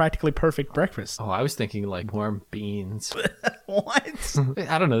 What is the practically perfect breakfast? Oh, I was thinking like warm beans. What?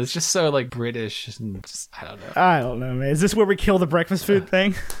 I don't know. It's just so like British and just, I don't know, man. Is this where we kill the breakfast food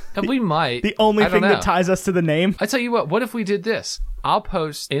thing? We might. The only thing that ties us to the name? I tell you what if we did this? I'll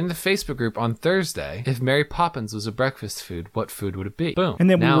post in the Facebook group on Thursday, if Mary Poppins was a breakfast food, what food would it be? Boom. And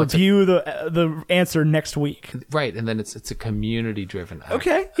then we review the answer next week. Right, and then it's a community-driven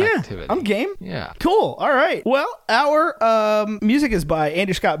activity. I'm game. Yeah. Cool. All right. Well, our music is by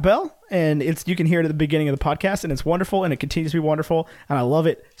Andy Scott Bell, and you can hear it at the beginning of the podcast, and it's wonderful, and it continues to be wonderful, and I love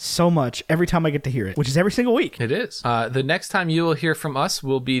it so much every time I get to hear it, which is every single week. It is. The next time you will hear from us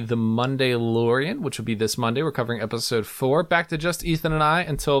will be the Monday-lorian, which will be this Monday. We're covering episode 4. Back to just Ethan and I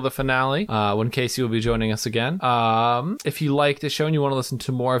until the finale, when Casey will be joining us again. If you like the show and you want to listen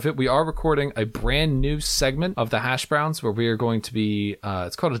to more of it, we are recording a brand new segment of the Hash Browns where we are going to be,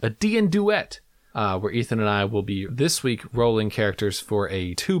 it's called a D&D duet. Where Ethan and I will be this week rolling characters for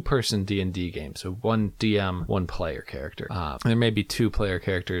a 2-person D&D game. So 1 DM, 1 player character. There may be 2 player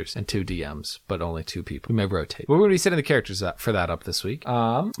characters and 2 DMs, but only 2 people. We may rotate. We're going to be setting the characters up for that up this week.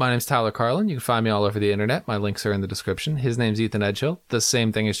 My name's Tyler Carlin. You can find me all over the internet. My links are in the description. His name's Ethan Edgehill. The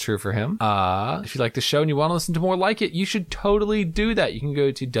same thing is true for him. If you like the show and you want to listen to more like it, you should totally do that. You can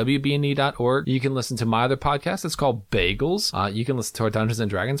go to wbne.org. You can listen to my other podcast. It's called Bagels. You can listen to our Dungeons and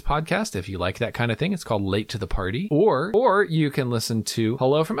Dragons podcast if you like that kind of thing. It's called Late to the Party. Or you can listen to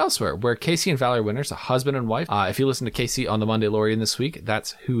Hello from Elsewhere, where Casey and Valerie Winters, a husband and wife. If you listen to Casey on the Monday-lorian this week,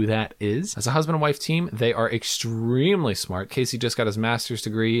 that's who that is. As a husband and wife team, they are extremely smart. Casey just got his master's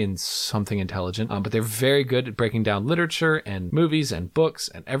degree in something intelligent, but they're very good at breaking down literature and movies and books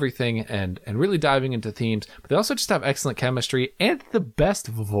and everything and really diving into themes. But they also just have excellent chemistry and the best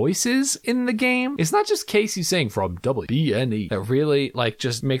voices in the game. It's not just Casey saying from WBNE that really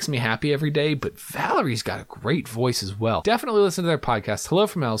just makes me happy every day, but Valerie's got a great voice as well. Definitely listen to their podcast, Hello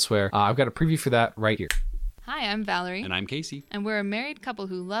from Elsewhere. I've got a preview for that right here. Hi, I'm Valerie. And I'm Casey. And we're a married couple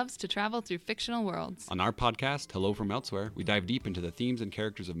who loves to travel through fictional worlds. On our podcast, Hello from Elsewhere, we dive deep into the themes and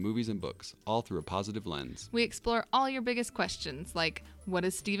characters of movies and books, all through a positive lens. We explore all your biggest questions, like what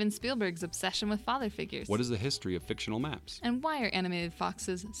is Steven Spielberg's obsession with father figures? What is the history of fictional maps? And why are animated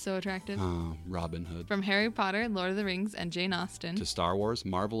foxes so attractive? Oh, Robin Hood. From Harry Potter, Lord of the Rings, and Jane Austen, to Star Wars,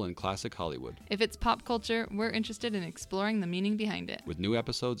 Marvel, and classic Hollywood. If it's pop culture, we're interested in exploring the meaning behind it. With new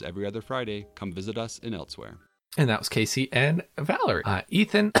episodes every other Friday, come visit us in Elsewhere. And that was Casey and Valerie.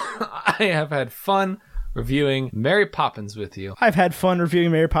 Ethan, I have had fun reviewing Mary Poppins with you. I've had fun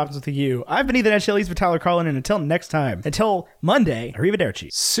reviewing Mary Poppins with you. I've been Ethan Edgehill, he's been Tyler Carlin, and until next time, until Monday, arrivederci.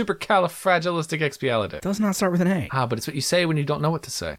 Supercalifragilisticexpialidocious. Does not start with an A. But it's what you say when you don't know what to say.